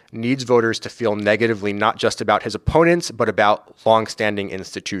down, needs voters to feel negatively not just about his opponents, but about longstanding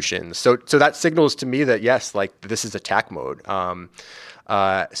institutions. So that signals to me that, yes, like this is attack mode. So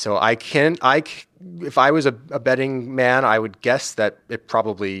if I was a betting man, I would guess that it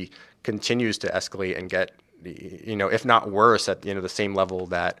probably continues to escalate and get, if not worse, at the same level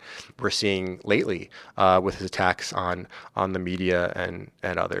that we're seeing lately with his attacks on the media and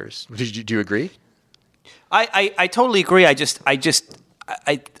others. Do you agree? I totally agree. It's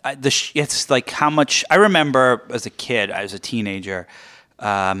like how much I remember as a kid. I was a teenager.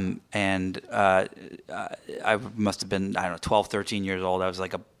 And I must have been, 12, 13 years old. I was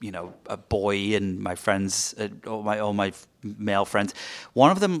like a boy, and my friends, all my male friends, one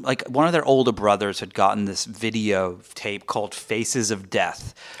of their older brothers had gotten this video tape called Faces of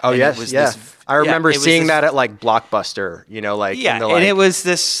Death. Oh, yes. I remember seeing that at like Blockbuster, and it was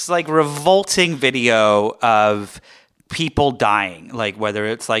this like revolting video of people dying, like whether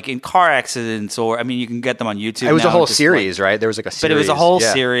it's like in car accidents or, you can get them on YouTube. It was a whole series, right? There was like a series. But it was a whole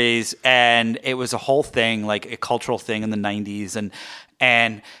series, and it was a whole thing, like a cultural thing in the 90s.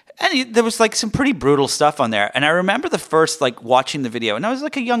 And there was like some pretty brutal stuff on there. And I remember the first like watching the video, and I was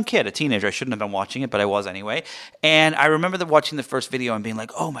like a young kid, a teenager. I shouldn't have been watching it, but I was anyway. And I remember watching the first video and being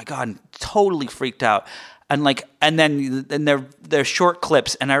like, oh my God, and totally freaked out. And then they're short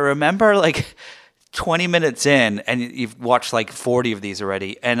clips. And I remember like 20 minutes in, and you've watched like 40 of these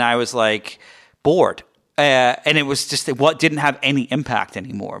already, and I was like bored. And it was just what didn't have any impact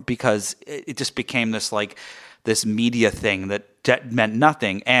anymore, because it just became this like this media thing that meant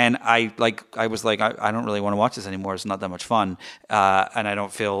nothing. And I was like, I don't really want to watch this anymore. It's not that much fun. And I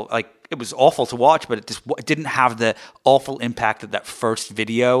don't feel like it was awful to watch, but it didn't have the awful impact that first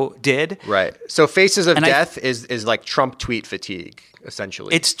video did. Right. So Faces of Death is like Trump tweet fatigue,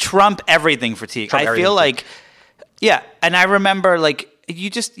 essentially. It's Trump everything fatigue. I feel like, yeah. And I remember like,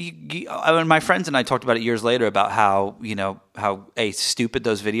 my friends and I talked about it years later about how stupid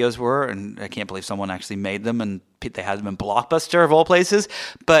those videos were, and I can't believe someone actually made them and they had them in Blockbuster of all places.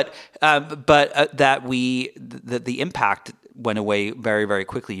 But that the impact went away very, very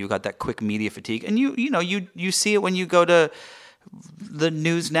quickly. You got that quick media fatigue, and you see it when you go to the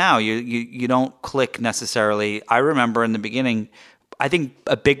news now. You don't click necessarily. I remember in the beginning, I think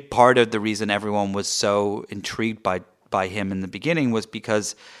a big part of the reason everyone was so intrigued by him in the beginning was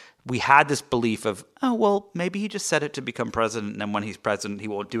because we had this belief of, oh, well, maybe he just said it to become president, and then when he's president, he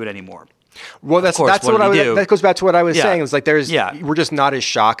won't do it anymore. Well, that goes back to what I was saying. It's like we're just not as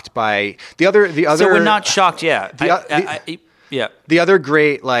shocked by the other. So we're not shocked, yeah. The other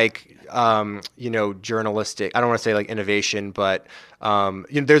great journalistic, I don't want to say like innovation, but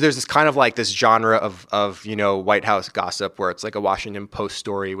there's this kind of like this genre of White House gossip where it's like a Washington Post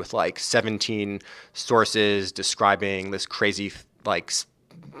story with like 17 sources describing this crazy like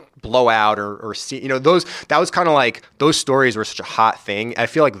blowout or those, that was kind of like, those stories were such a hot thing. I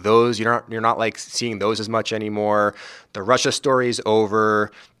feel like those you're not like seeing those as much anymore. The Russia story's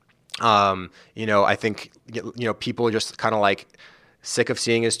over. I think people are just kind of like sick of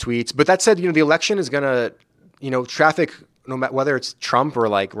seeing his tweets. But that said, the election is gonna traffic, no matter whether it's Trump or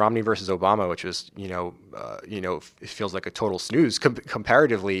like Romney versus Obama, which was it feels like a total snooze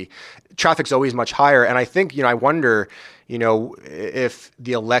comparatively. Traffic's always much higher, and I think I wonder if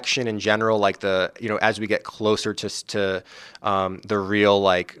the election in general, like as we get closer to the real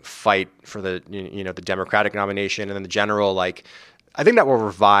like fight for the the Democratic nomination and then the general, like I think that will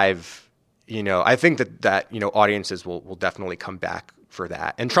revive. I think that audiences will definitely come back for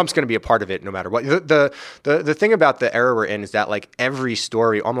that, and Trump's going to be a part of it no matter what. The thing about the era we're in is that like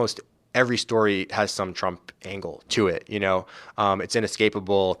almost every story has some Trump angle to it. It's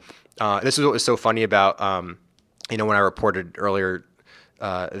inescapable. This is what was so funny about when I reported earlier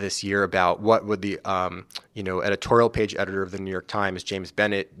this year about what would the editorial page editor of the New York Times, James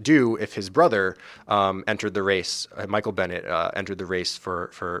Bennett, do if his brother entered the race, Michael Bennett entered the race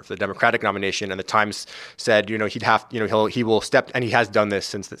for the Democratic nomination, and the Times said he will step, and he has done this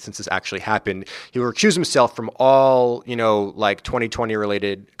since this actually happened. He will recuse himself from all like 2020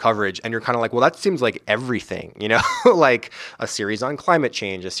 related coverage, and you're kind of like, well, that seems like everything, like a series on climate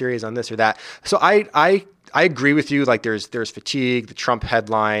change, a series on this or that. So I agree with you. Like there's fatigue. The Trump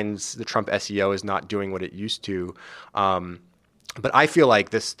headlines, the Trump SEO is not doing what it used to. But I feel like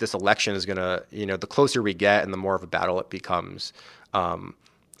this election is gonna, the closer we get and the more of a battle it becomes,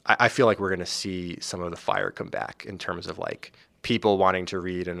 I feel like we're gonna see some of the fire come back in terms of like people wanting to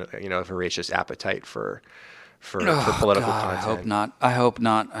read and a voracious appetite for political content. I hope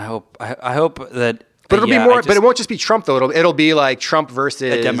not. I hope that. But it'll be more. But it won't just be Trump though. It'll be like Trump versus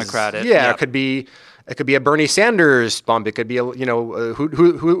a Democrat. Yeah, it could be a Bernie Sanders bump. It could be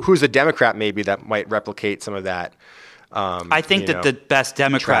who's a Democrat maybe that might replicate some of that. I think that the best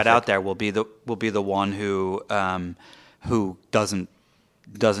Democrat out there will be the one who doesn't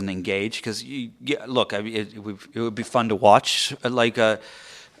engage, because look, it would be fun to watch like a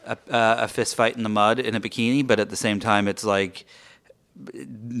fist fight in the mud in a bikini, but at the same time it's like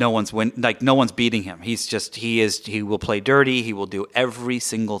no one's beating him. He will play dirty. He will do every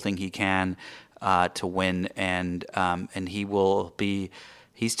single thing he can to win, and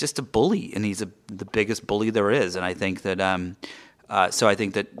he's just a bully, and he's the biggest bully there is. And I think that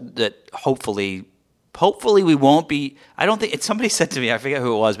that hopefully we won't be. I don't think somebody said to me, I forget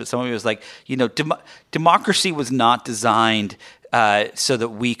who it was, but somebody was like, democracy was not designed so that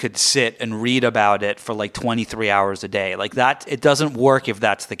we could sit and read about it for like 23 hours a day. Like that, it doesn't work if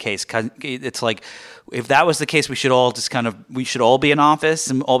that's the case. It's like, if that was the case, we should all be in office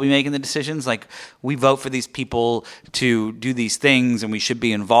and all be making the decisions. Like, we vote for these people to do these things and we should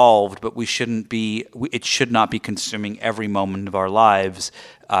be involved, but it should not be consuming every moment of our lives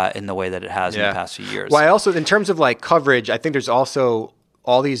in the way that it has in the past few years. Well, I also, in terms of like coverage, I think there's also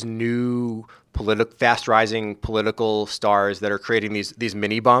all these new fast rising political stars that are creating these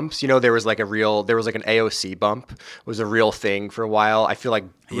mini bumps. There was like an AOC bump was a real thing for a while. I feel like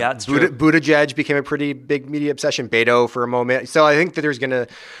Buttigieg became a pretty big media obsession. Beto for a moment. So I think that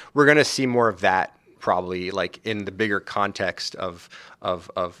we're gonna see more of that probably like in the bigger context of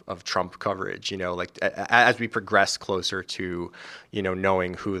Trump coverage, like as we progress closer to,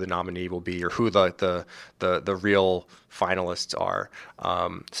 knowing who the nominee will be or who the real finalists are.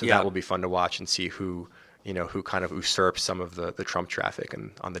 That will be fun to watch and see who kind of usurps some of the Trump traffic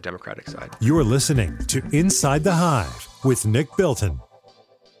and on the Democratic side. You're listening to Inside the Hive with Nick Bilton.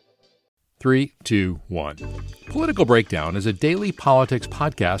 3, 2, 1. Political Breakdown is a daily politics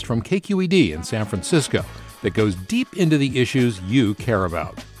podcast from KQED in San Francisco that goes deep into the issues you care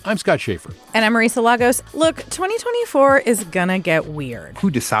about. I'm Scott Schaefer. And I'm Marisa Lagos. Look, 2024 is gonna get weird.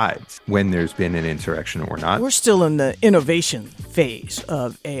 Who decides when there's been an insurrection or not? We're still in the innovation phase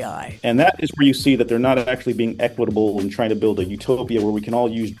of AI. And that is where you see that they're not actually being equitable and trying to build a utopia where we can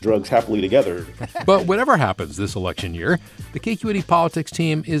all use drugs happily together. But whatever happens this election year, the KQED politics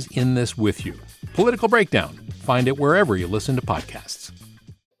team is in this with you. Political Breakdown. Find it wherever you listen to podcasts.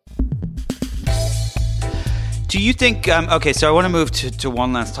 Do you think, so I want to move to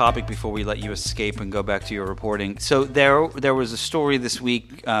one last topic before we let you escape and go back to your reporting. So there was a story this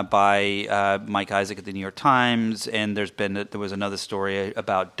week by Mike Isaac at the New York Times, and there was another story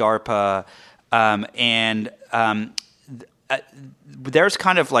about DARPA, there's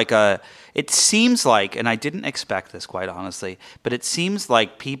kind of like it seems like, and I didn't expect this quite honestly, but it seems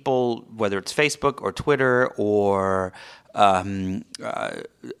like people, whether it's Facebook or Twitter or the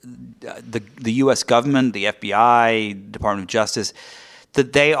U.S. government, the FBI, Department of Justice,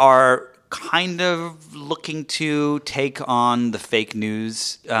 that they are kind of looking to take on the fake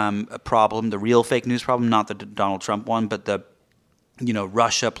news problem, the real fake news problem, not the Donald Trump one, but the,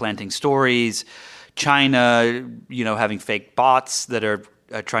 Russia planting stories, China, having fake bots that are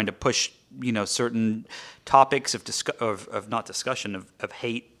trying to push, certain topics of not discussion, of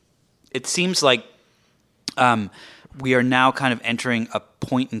hate. It seems like we are now kind of entering a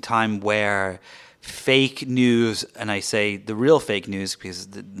point in time where fake news, and I say the real fake news because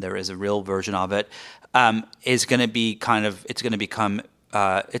there is a real version of it, is going to be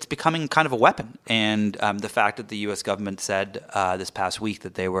it's becoming kind of a weapon. And the fact that the U.S. government said this past week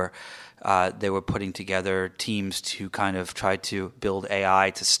that they were putting together teams to kind of try to build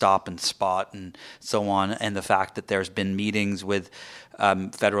AI to stop and spot and so on, and the fact that there's been meetings with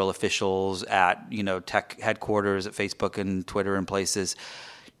federal officials at tech headquarters at Facebook and Twitter and places.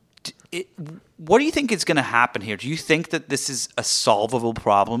 What do you think is going to happen here? Do you think that this is a solvable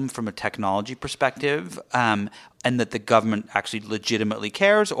problem from a technology perspective, and that the government actually legitimately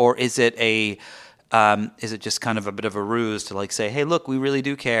cares, or is it just kind of a bit of a ruse to say, hey, look, we really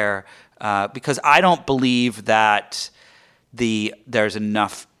do care? Because I don't believe that there's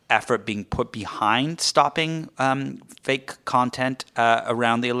enough effort being put behind stopping fake content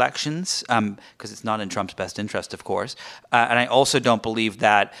around the elections, because it's not in Trump's best interest, of course. And I also don't believe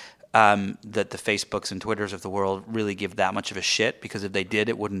that the Facebooks and Twitters of the world really give that much of a shit, because if they did,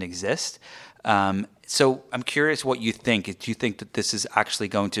 it wouldn't exist. So I'm curious what you think. Do you think that this is actually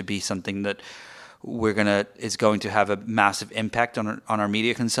going to be something that is going to have a massive impact on our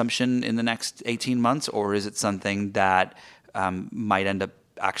media consumption in the next 18 months, or is it something that might end up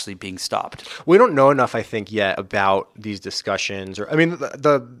actually being stopped? We don't know enough, I think, yet about these discussions.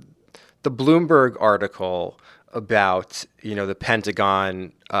 The Bloomberg article about the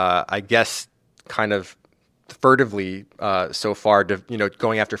Pentagon, I guess, kind of furtively so far,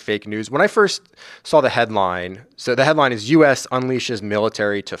 going after fake news. When I first saw the headline, so the headline is U.S. unleashes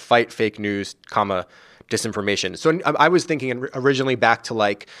military to fight fake news, disinformation. So I was thinking originally back to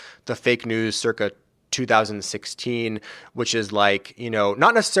the fake news circa 2016, which is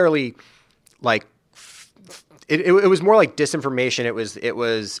not necessarily it was more like disinformation. It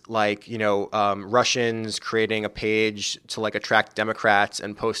was Russians creating a page to attract Democrats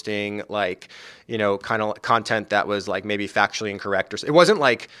and posting kind of content that was maybe factually incorrect, or it wasn't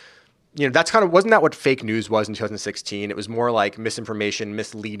wasn't that what fake news was in 2016? It was more misinformation,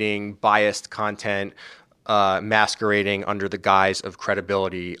 misleading, biased content, masquerading under the guise of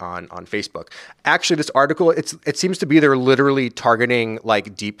credibility on Facebook. Actually, this article, it seems to be they're literally targeting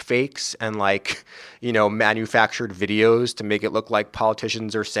deep fakes and manufactured videos to make it look like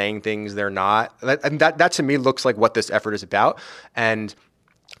politicians are saying things they're not. That to me looks like what this effort is about. And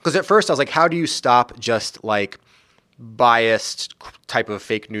because at first I was like, how do you stop just biased type of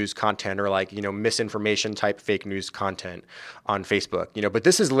fake news content or misinformation type fake news content on Facebook, but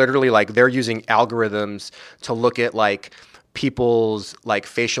this is literally they're using algorithms to look at people's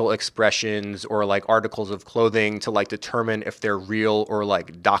facial expressions or articles of clothing to determine if they're real or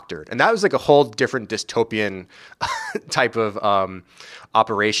doctored. And that was a whole different dystopian type of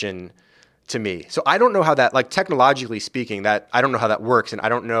operation to me. So I don't know how that technologically speaking, that I don't know how that works, and I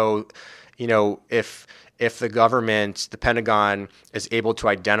don't know if the government, the Pentagon, is able to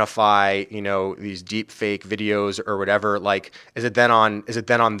identify, these deep fake videos or whatever, like, is it then on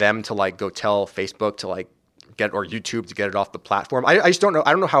them to like go tell Facebook to like get, or YouTube to get it off the platform? I just don't know.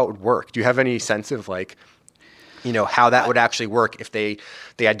 I don't know how it would work. Do you have any sense of like, how that would actually work if they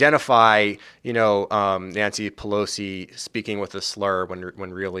identify, Nancy Pelosi speaking with a slur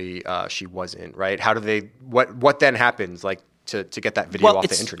when really she wasn't, right? How do they, what then happens like to get that video off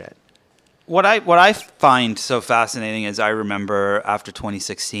the internet? What I find so fascinating is I remember after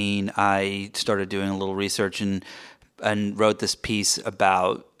 2016, I started doing a little research and wrote this piece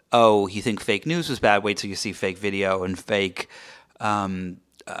about, you think fake news was bad? Wait till you see fake video and fake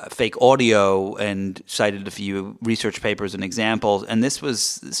audio, and cited a few research papers and examples. And this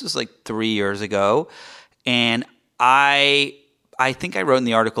was like 3 years ago, and I think I wrote in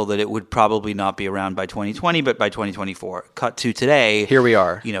the article that it would probably not be around by 2020, but by 2024. Cut to today. Here we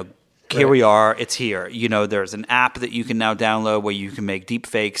are. Here we are. It's here. There's an app that you can now download where you can make deep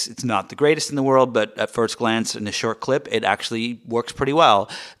fakes. It's not the greatest in the world, but at first glance, in a short clip, it actually works pretty well.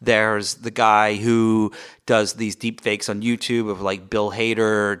 There's the guy who does these deep fakes on YouTube of like Bill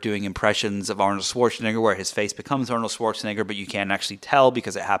Hader doing impressions of Arnold Schwarzenegger where his face becomes Arnold Schwarzenegger, but you can't actually tell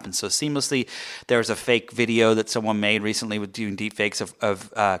because it happens so seamlessly. There's a fake video that someone made recently with doing deep fakes of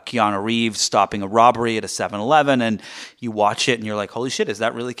Keanu Reeves stopping a robbery at a 7-Eleven, and you watch it and you're like, holy shit, is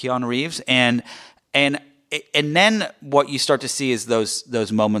that really Keanu Reeves? And then what you start to see is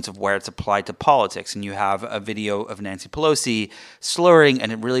those moments of where it's applied to politics, and you have a video of Nancy Pelosi slurring,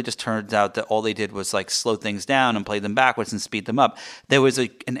 and it really just turns out that all they did was like slow things down and play them backwards and speed them up. There was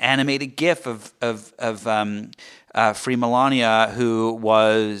an animated GIF of Free Melania, who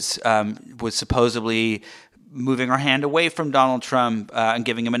was supposedly moving her hand away from Donald Trump and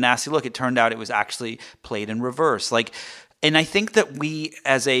giving him a nasty look. It turned out it was actually played in reverse. And I think that we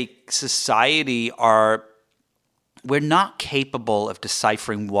as a society we're not capable of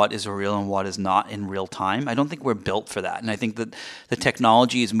deciphering what is real and what is not in real time. I don't think we're built for that. And I think that the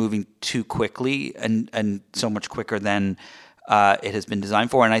technology is moving too quickly and so much quicker than it has been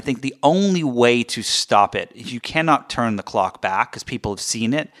designed for. And I think the only way to stop it, you cannot turn the clock back because people have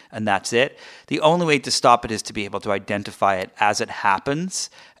seen it and that's it. The only way to stop it is to be able to identify it as it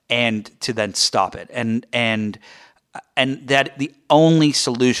happens and to then stop it. And that the only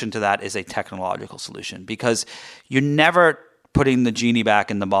solution to that is a technological solution, because you're never putting the genie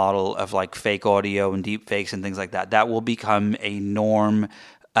back in the bottle of like fake audio and deep fakes and things like that. That will become a norm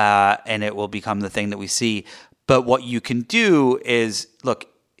and it will become the thing that we see. But what you can do is, look,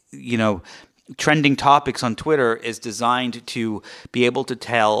 trending topics on Twitter is designed to be able to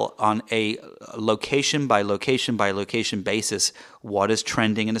tell on a location by location by location basis what is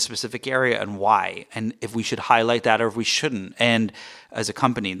trending in a specific area and why, and if we should highlight that or if we shouldn't. And as a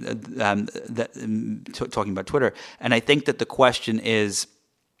company, talking about Twitter, and I think that the question is,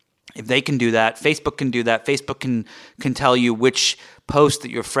 if they can do that, Facebook can do that. Facebook can tell you which post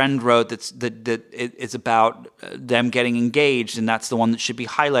that your friend wrote that is about them getting engaged, and that's the one that should be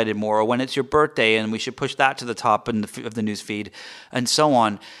highlighted more. Or when it's your birthday, and we should push that to the top of the news feed, and so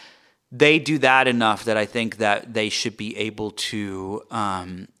on. They do that enough that I think that they should be able to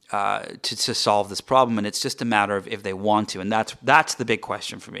solve this problem, and it's just a matter of if they want to, and that's the big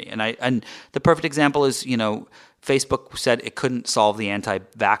question for me. And the perfect example is, Facebook said it couldn't solve the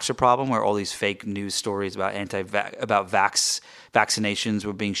anti-vaxxer problem, where all these fake news stories about vaccinations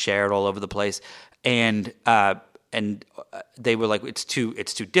were being shared all over the place, and they were like, it's too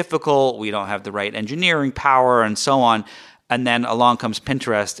difficult. We don't have the right engineering power, and so on. And then along comes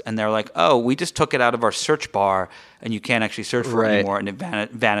Pinterest, and they're like, oh, we just took it out of our search bar, and you can't actually search for it anymore, and it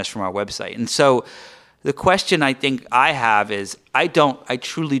vanished from our website. And so the question I think I have is, I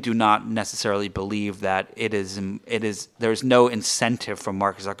truly do not necessarily believe that there's no incentive for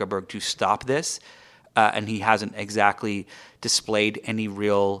Mark Zuckerberg to stop this, and he hasn't exactly displayed any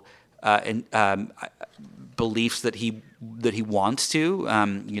real beliefs that he wants to.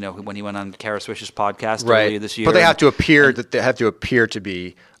 When he went on Kara Swisher's podcast earlier this year, but they have to appear to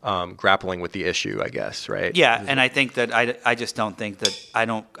be grappling with the issue, I guess, right? Yeah, and I think that I just don't think that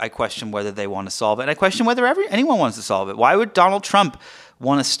I question whether they want to solve it, and I question whether anyone wants to solve it. Why would Donald Trump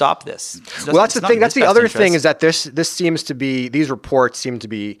want to stop this? Well, that's the thing. That's the other thing, is that this seems to be, these reports seem to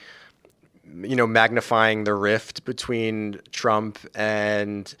be, magnifying the rift between Trump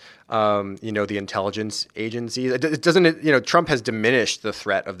and the intelligence agencies. Trump has diminished the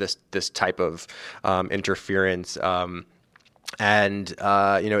threat of this type of interference. And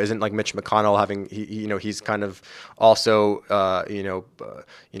isn't like Mitch McConnell having he's kind of also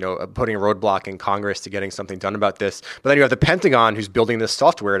putting a roadblock in Congress to getting something done about this. But then you have the Pentagon who's building this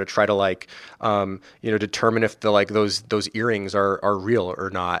software to try to determine if those earrings are real or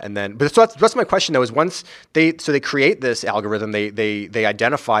not. And then, but so that's my question though, is once they create this algorithm, they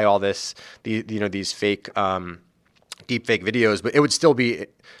identify all these fake deep fake videos, but it would still be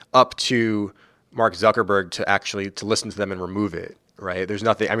up to Mark Zuckerberg to listen to them and remove it, right? There's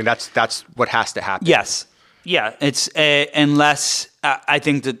nothing. I mean, that's what has to happen. Yes, yeah. It's unless I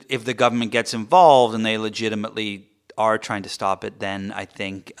think that if the government gets involved and they legitimately are trying to stop it, then I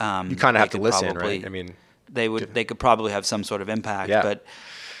think you kind of have to listen, right? I mean, they could probably have some sort of impact, yeah.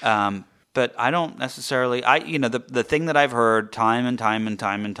 But I don't necessarily. The thing that I've heard time and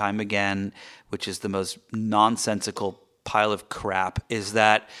time again, which is the most nonsensical pile of crap, is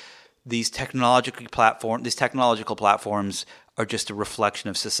that these technological platforms are just a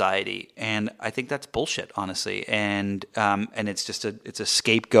reflection of society, and I think that's bullshit, honestly. And it's just it's a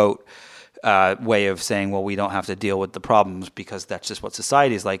scapegoat way of saying, well, we don't have to deal with the problems because that's just what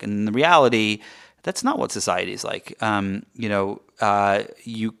society is like. And in the reality, that's not what society is like.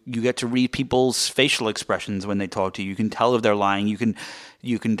 You get to read people's facial expressions when they talk to you. You can tell if they're lying. You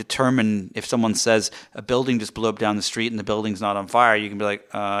can determine if someone says a building just blew up down the street and the building's not on fire. You can be like,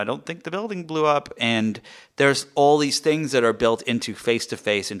 I don't think the building blew up. And there's all these things that are built into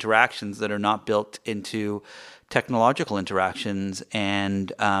face-to-face interactions that are not built into technological interactions.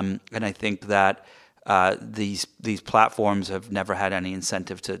 And I think that these platforms have never had any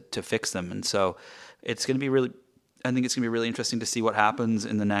incentive to fix them. And so it's going to be really interesting to see what happens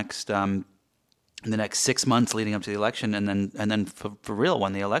in the next 6 months leading up to the election, and then for real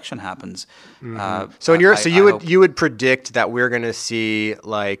when the election happens. Mm-hmm. You would predict that we're going to see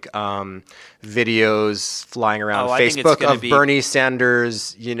videos flying around Facebook of Bernie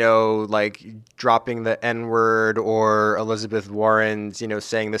Sanders, dropping the N-word, or Elizabeth Warren,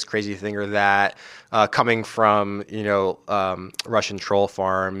 saying this crazy thing or that, coming from Russian troll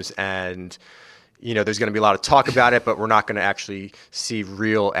farms, and there's going to be a lot of talk about it, but we're not going to actually see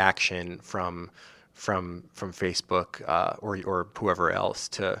real action from Facebook or whoever else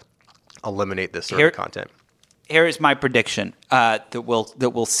to eliminate this sort of content. Here is my prediction that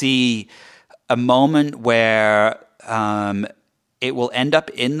we'll see a moment where it will end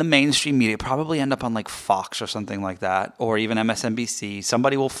up in the mainstream media, probably end up on Fox or something like that, or even MSNBC.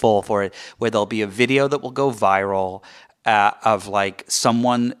 Somebody will fall for it, where there'll be a video that will go viral of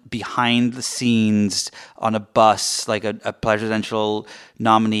someone behind the scenes on a bus, a presidential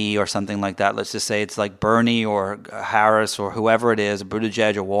nominee or something like that. Let's just say it's Bernie or Harris or whoever it is,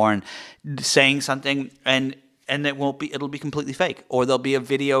 Buttigieg or Warren, saying something, and it'll be completely fake. Or there'll be a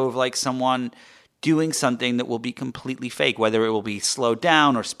video of someone doing something that will be completely fake, whether it will be slowed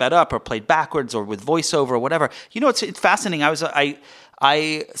down or sped up or played backwards or with voiceover or whatever. It's fascinating.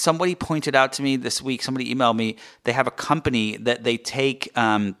 Somebody pointed out to me this week, somebody emailed me, they have a company that they take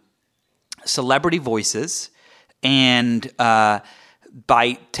celebrity voices, and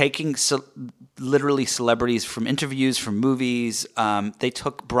by taking literally celebrities from interviews, from movies, they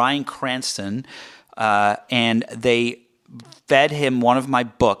took Bryan Cranston and they fed him one of my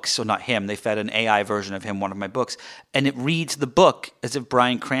books. So not him, they fed an AI version of him one of my books, and it reads the book as if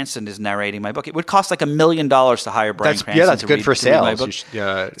Bryan Cranston is narrating my book. It would cost $1 million to hire Bryan Cranston. Yeah, that's good for sales.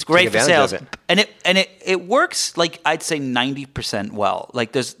 It's great for sales, and it works I'd say 90% well.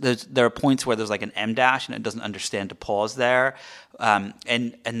 There are points where there's an M dash and it doesn't understand to pause there, and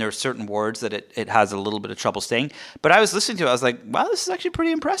there are certain words that it has a little bit of trouble saying. But I was listening to it, I was like, wow, this is actually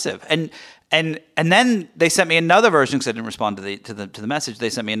pretty impressive. And then they sent me another version, because I didn't respond to the message. They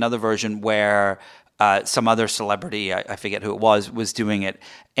sent me another version where some other celebrity, I forget who it was doing it,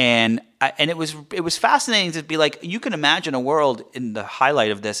 and it was fascinating to be you can imagine a world, in the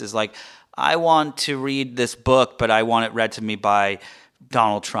highlight of this is I want to read this book, but I want it read to me by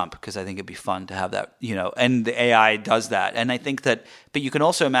Donald Trump, because I think it'd be fun to have that, and the AI does that. And I think that, but you can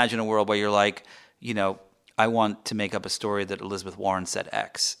also imagine a world where you're I want to make up a story that Elizabeth Warren said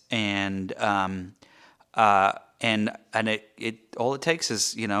X, and it all it takes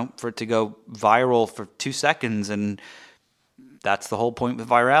is for it to go viral for 2 seconds, and that's the whole point with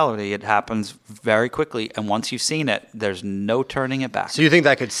virality. It happens very quickly, and once you've seen it, there's no turning it back. So you think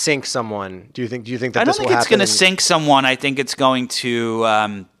that could sink someone? Do you think that this will happen? I don't think it's going to sink someone. I think it's going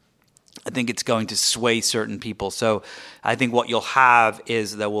to. Sway certain people. So I think what you'll have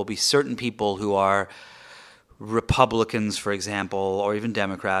is there will be certain people who are Republicans, for example, or even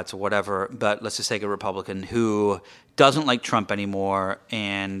Democrats or whatever, but let's just take a Republican who doesn't like Trump anymore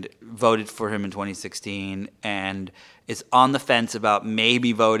and voted for him in 2016 and is on the fence about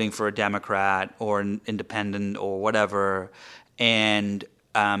maybe voting for a Democrat or an independent or whatever, and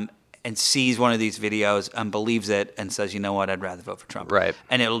sees one of these videos and believes it and says, you know what, I'd rather vote for Trump. Right.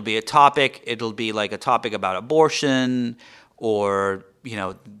 And it'll be a topic. It'll be like a topic about abortion or,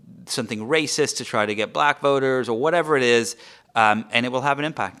 something racist to try to get black voters or whatever it is, and it will have an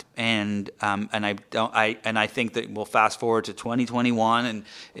impact. And I think that we'll fast forward to 2021, and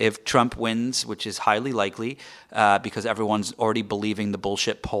if Trump wins, which is highly likely, because everyone's already believing the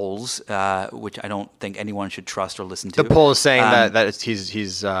bullshit polls, which I don't think anyone should trust or listen to. The poll is saying that he's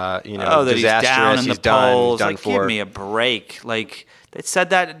that disastrous. He's down in the polls. Done like, for. Give me a break. Like, they said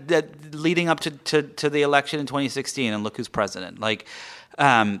that leading up to the election in 2016, and look who's president. Like,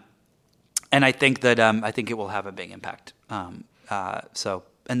 and I think that it will have a big impact. And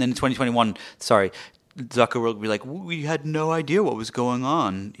then in 2021, Zucker will be like, we had no idea what was going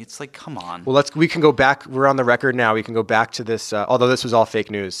on. It's like, come on. Well, we can go back. We're on the record now. We can go back to this. Although this was all fake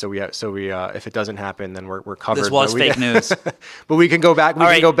news, so we if it doesn't happen, then we're covered. This was fake news. But we can go back. We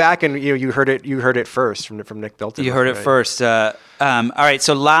can go back, and you heard it first from Nick Bilton. You heard it first. All right.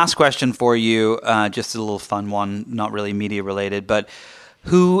 So last question for you, just a little fun one, not really media related, but.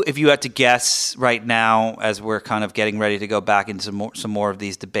 Who, if you had to guess right now, as we're kind of getting ready to go back into some more of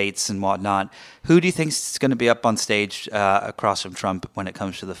these debates and whatnot, who do you think is going to be up on stage across from Trump when it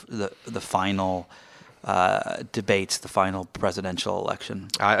comes to the final debates, the final presidential election?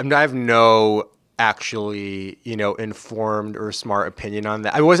 I have no actually, informed or smart opinion on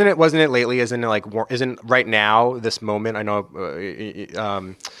that. Wasn't it lately? Isn't right now this moment? I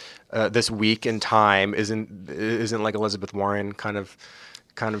know this week in time isn't like Elizabeth Warren kind of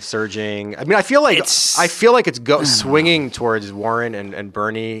surging. I mean, I feel like it's swinging towards Warren and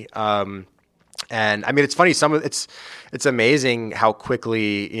Bernie. And I mean, it's funny. It's amazing how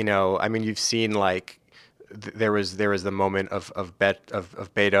quickly, I mean, you've seen like there was the moment of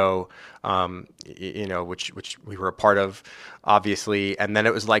Beto, which we were a part of, obviously, and then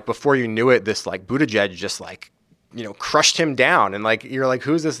it was like before you knew it, this like Buttigieg just like. Crushed him down, and like you're like,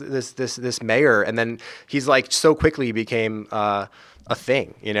 who's this mayor? And then he's like so quickly became a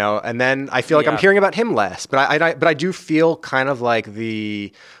thing, And then I feel like I'm hearing about him less, but I do feel kind of like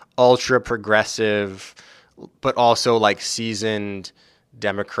the ultra progressive, but also like seasoned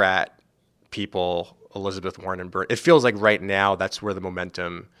Democrat people, Elizabeth Warren and Bernie. It feels like right now that's where the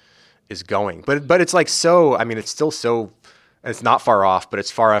momentum is going, but it's like so. I mean, it's still so. It's not far off, but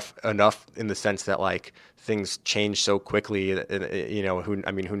it's far enough in the sense that like. Things change so quickly,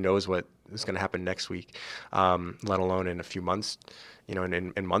 who knows what is going to happen next week, let alone in a few months,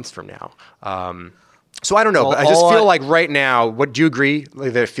 in months from now. So I don't know, but I just feel like right now, do you agree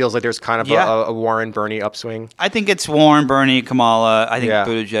that it feels like there's kind of a Warren Bernie upswing? I think it's Warren, Bernie, Kamala. I think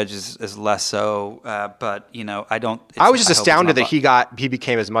Buttigieg is less so, but I don't. I was just astounded that he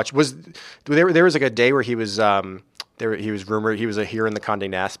became as much. There was like a day where he was. He was rumored he was here in the Condé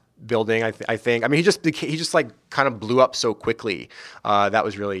Nast building. I think. I mean, he just like kind of blew up so quickly. That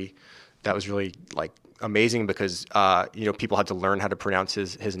was really like amazing because people had to learn how to pronounce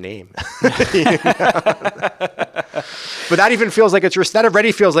his name. But that even feels like that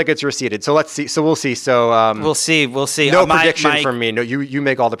already feels like it's receded. So let's see. So we'll see. So we'll see. No prediction from me. No, you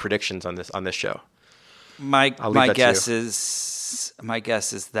make all the predictions on this show. My guess is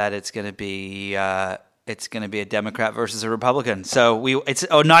that it's going to be. It's going to be a Democrat versus a Republican. So it's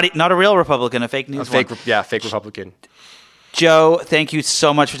not a real Republican, a fake news one. Fake Republican. Joe, thank you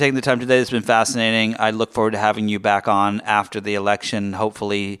so much for taking the time today. It's been fascinating. I look forward to having you back on after the election.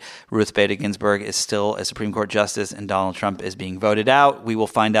 Hopefully, Ruth Bader Ginsburg is still a Supreme Court justice and Donald Trump is being voted out. We will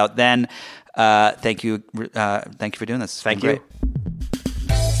find out then. Thank you for doing this. Thank you.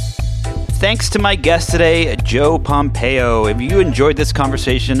 Thanks to my guest today, Joe Pompeo. If you enjoyed this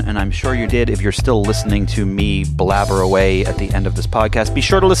conversation, and I'm sure you did if you're still listening to me blabber away at the end of this podcast, be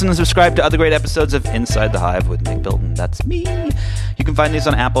sure to listen and subscribe to other great episodes of Inside the Hive with Nick Bilton. That's me. You can find these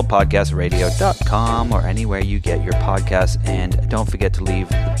on Apple Podcasts, radio.com, or anywhere you get your podcasts. And don't forget to leave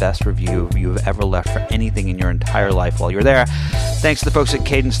the best review you've ever left for anything in your entire life while you're there. Thanks to the folks at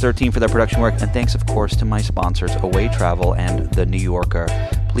Cadence 13 for their production work. And thanks, of course, to my sponsors, Away Travel and The New Yorker.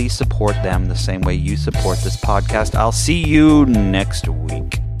 Please support them the same way you support this podcast. I'll see you next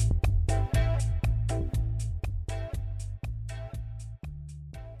week.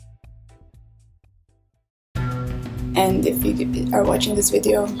 And if you are watching this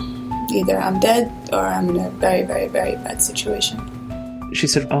video, either I'm dead or I'm in a very, very, very bad situation. She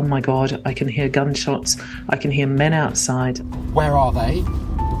said, "Oh my God, I can hear gunshots. I can hear men outside." Where are they?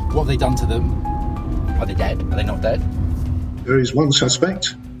 What have they done to them? Are they dead? Are they not dead? There is one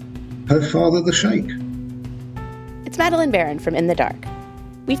suspect, her father, the Sheikh. It's Madeline Barron from In the Dark.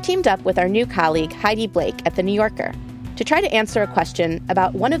 We've teamed up with our new colleague Heidi Blake at The New Yorker to try to answer a question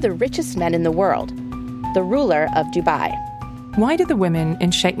about one of the richest men in the world, the ruler of Dubai. Why do the women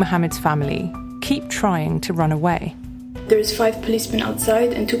in Sheikh Mohammed's family keep trying to run away? There's 5 policemen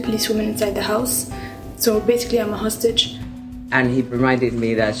outside and 2 policewomen inside the house. So basically I'm a hostage. And he reminded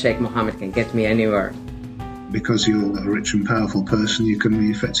me that Sheikh Mohammed can get me anywhere. Because you're a rich and powerful person, you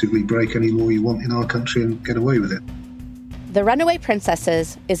can effectively break any law you want in our country and get away with it. The Runaway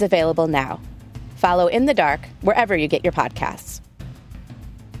Princesses is available now. Follow In the Dark wherever you get your podcasts.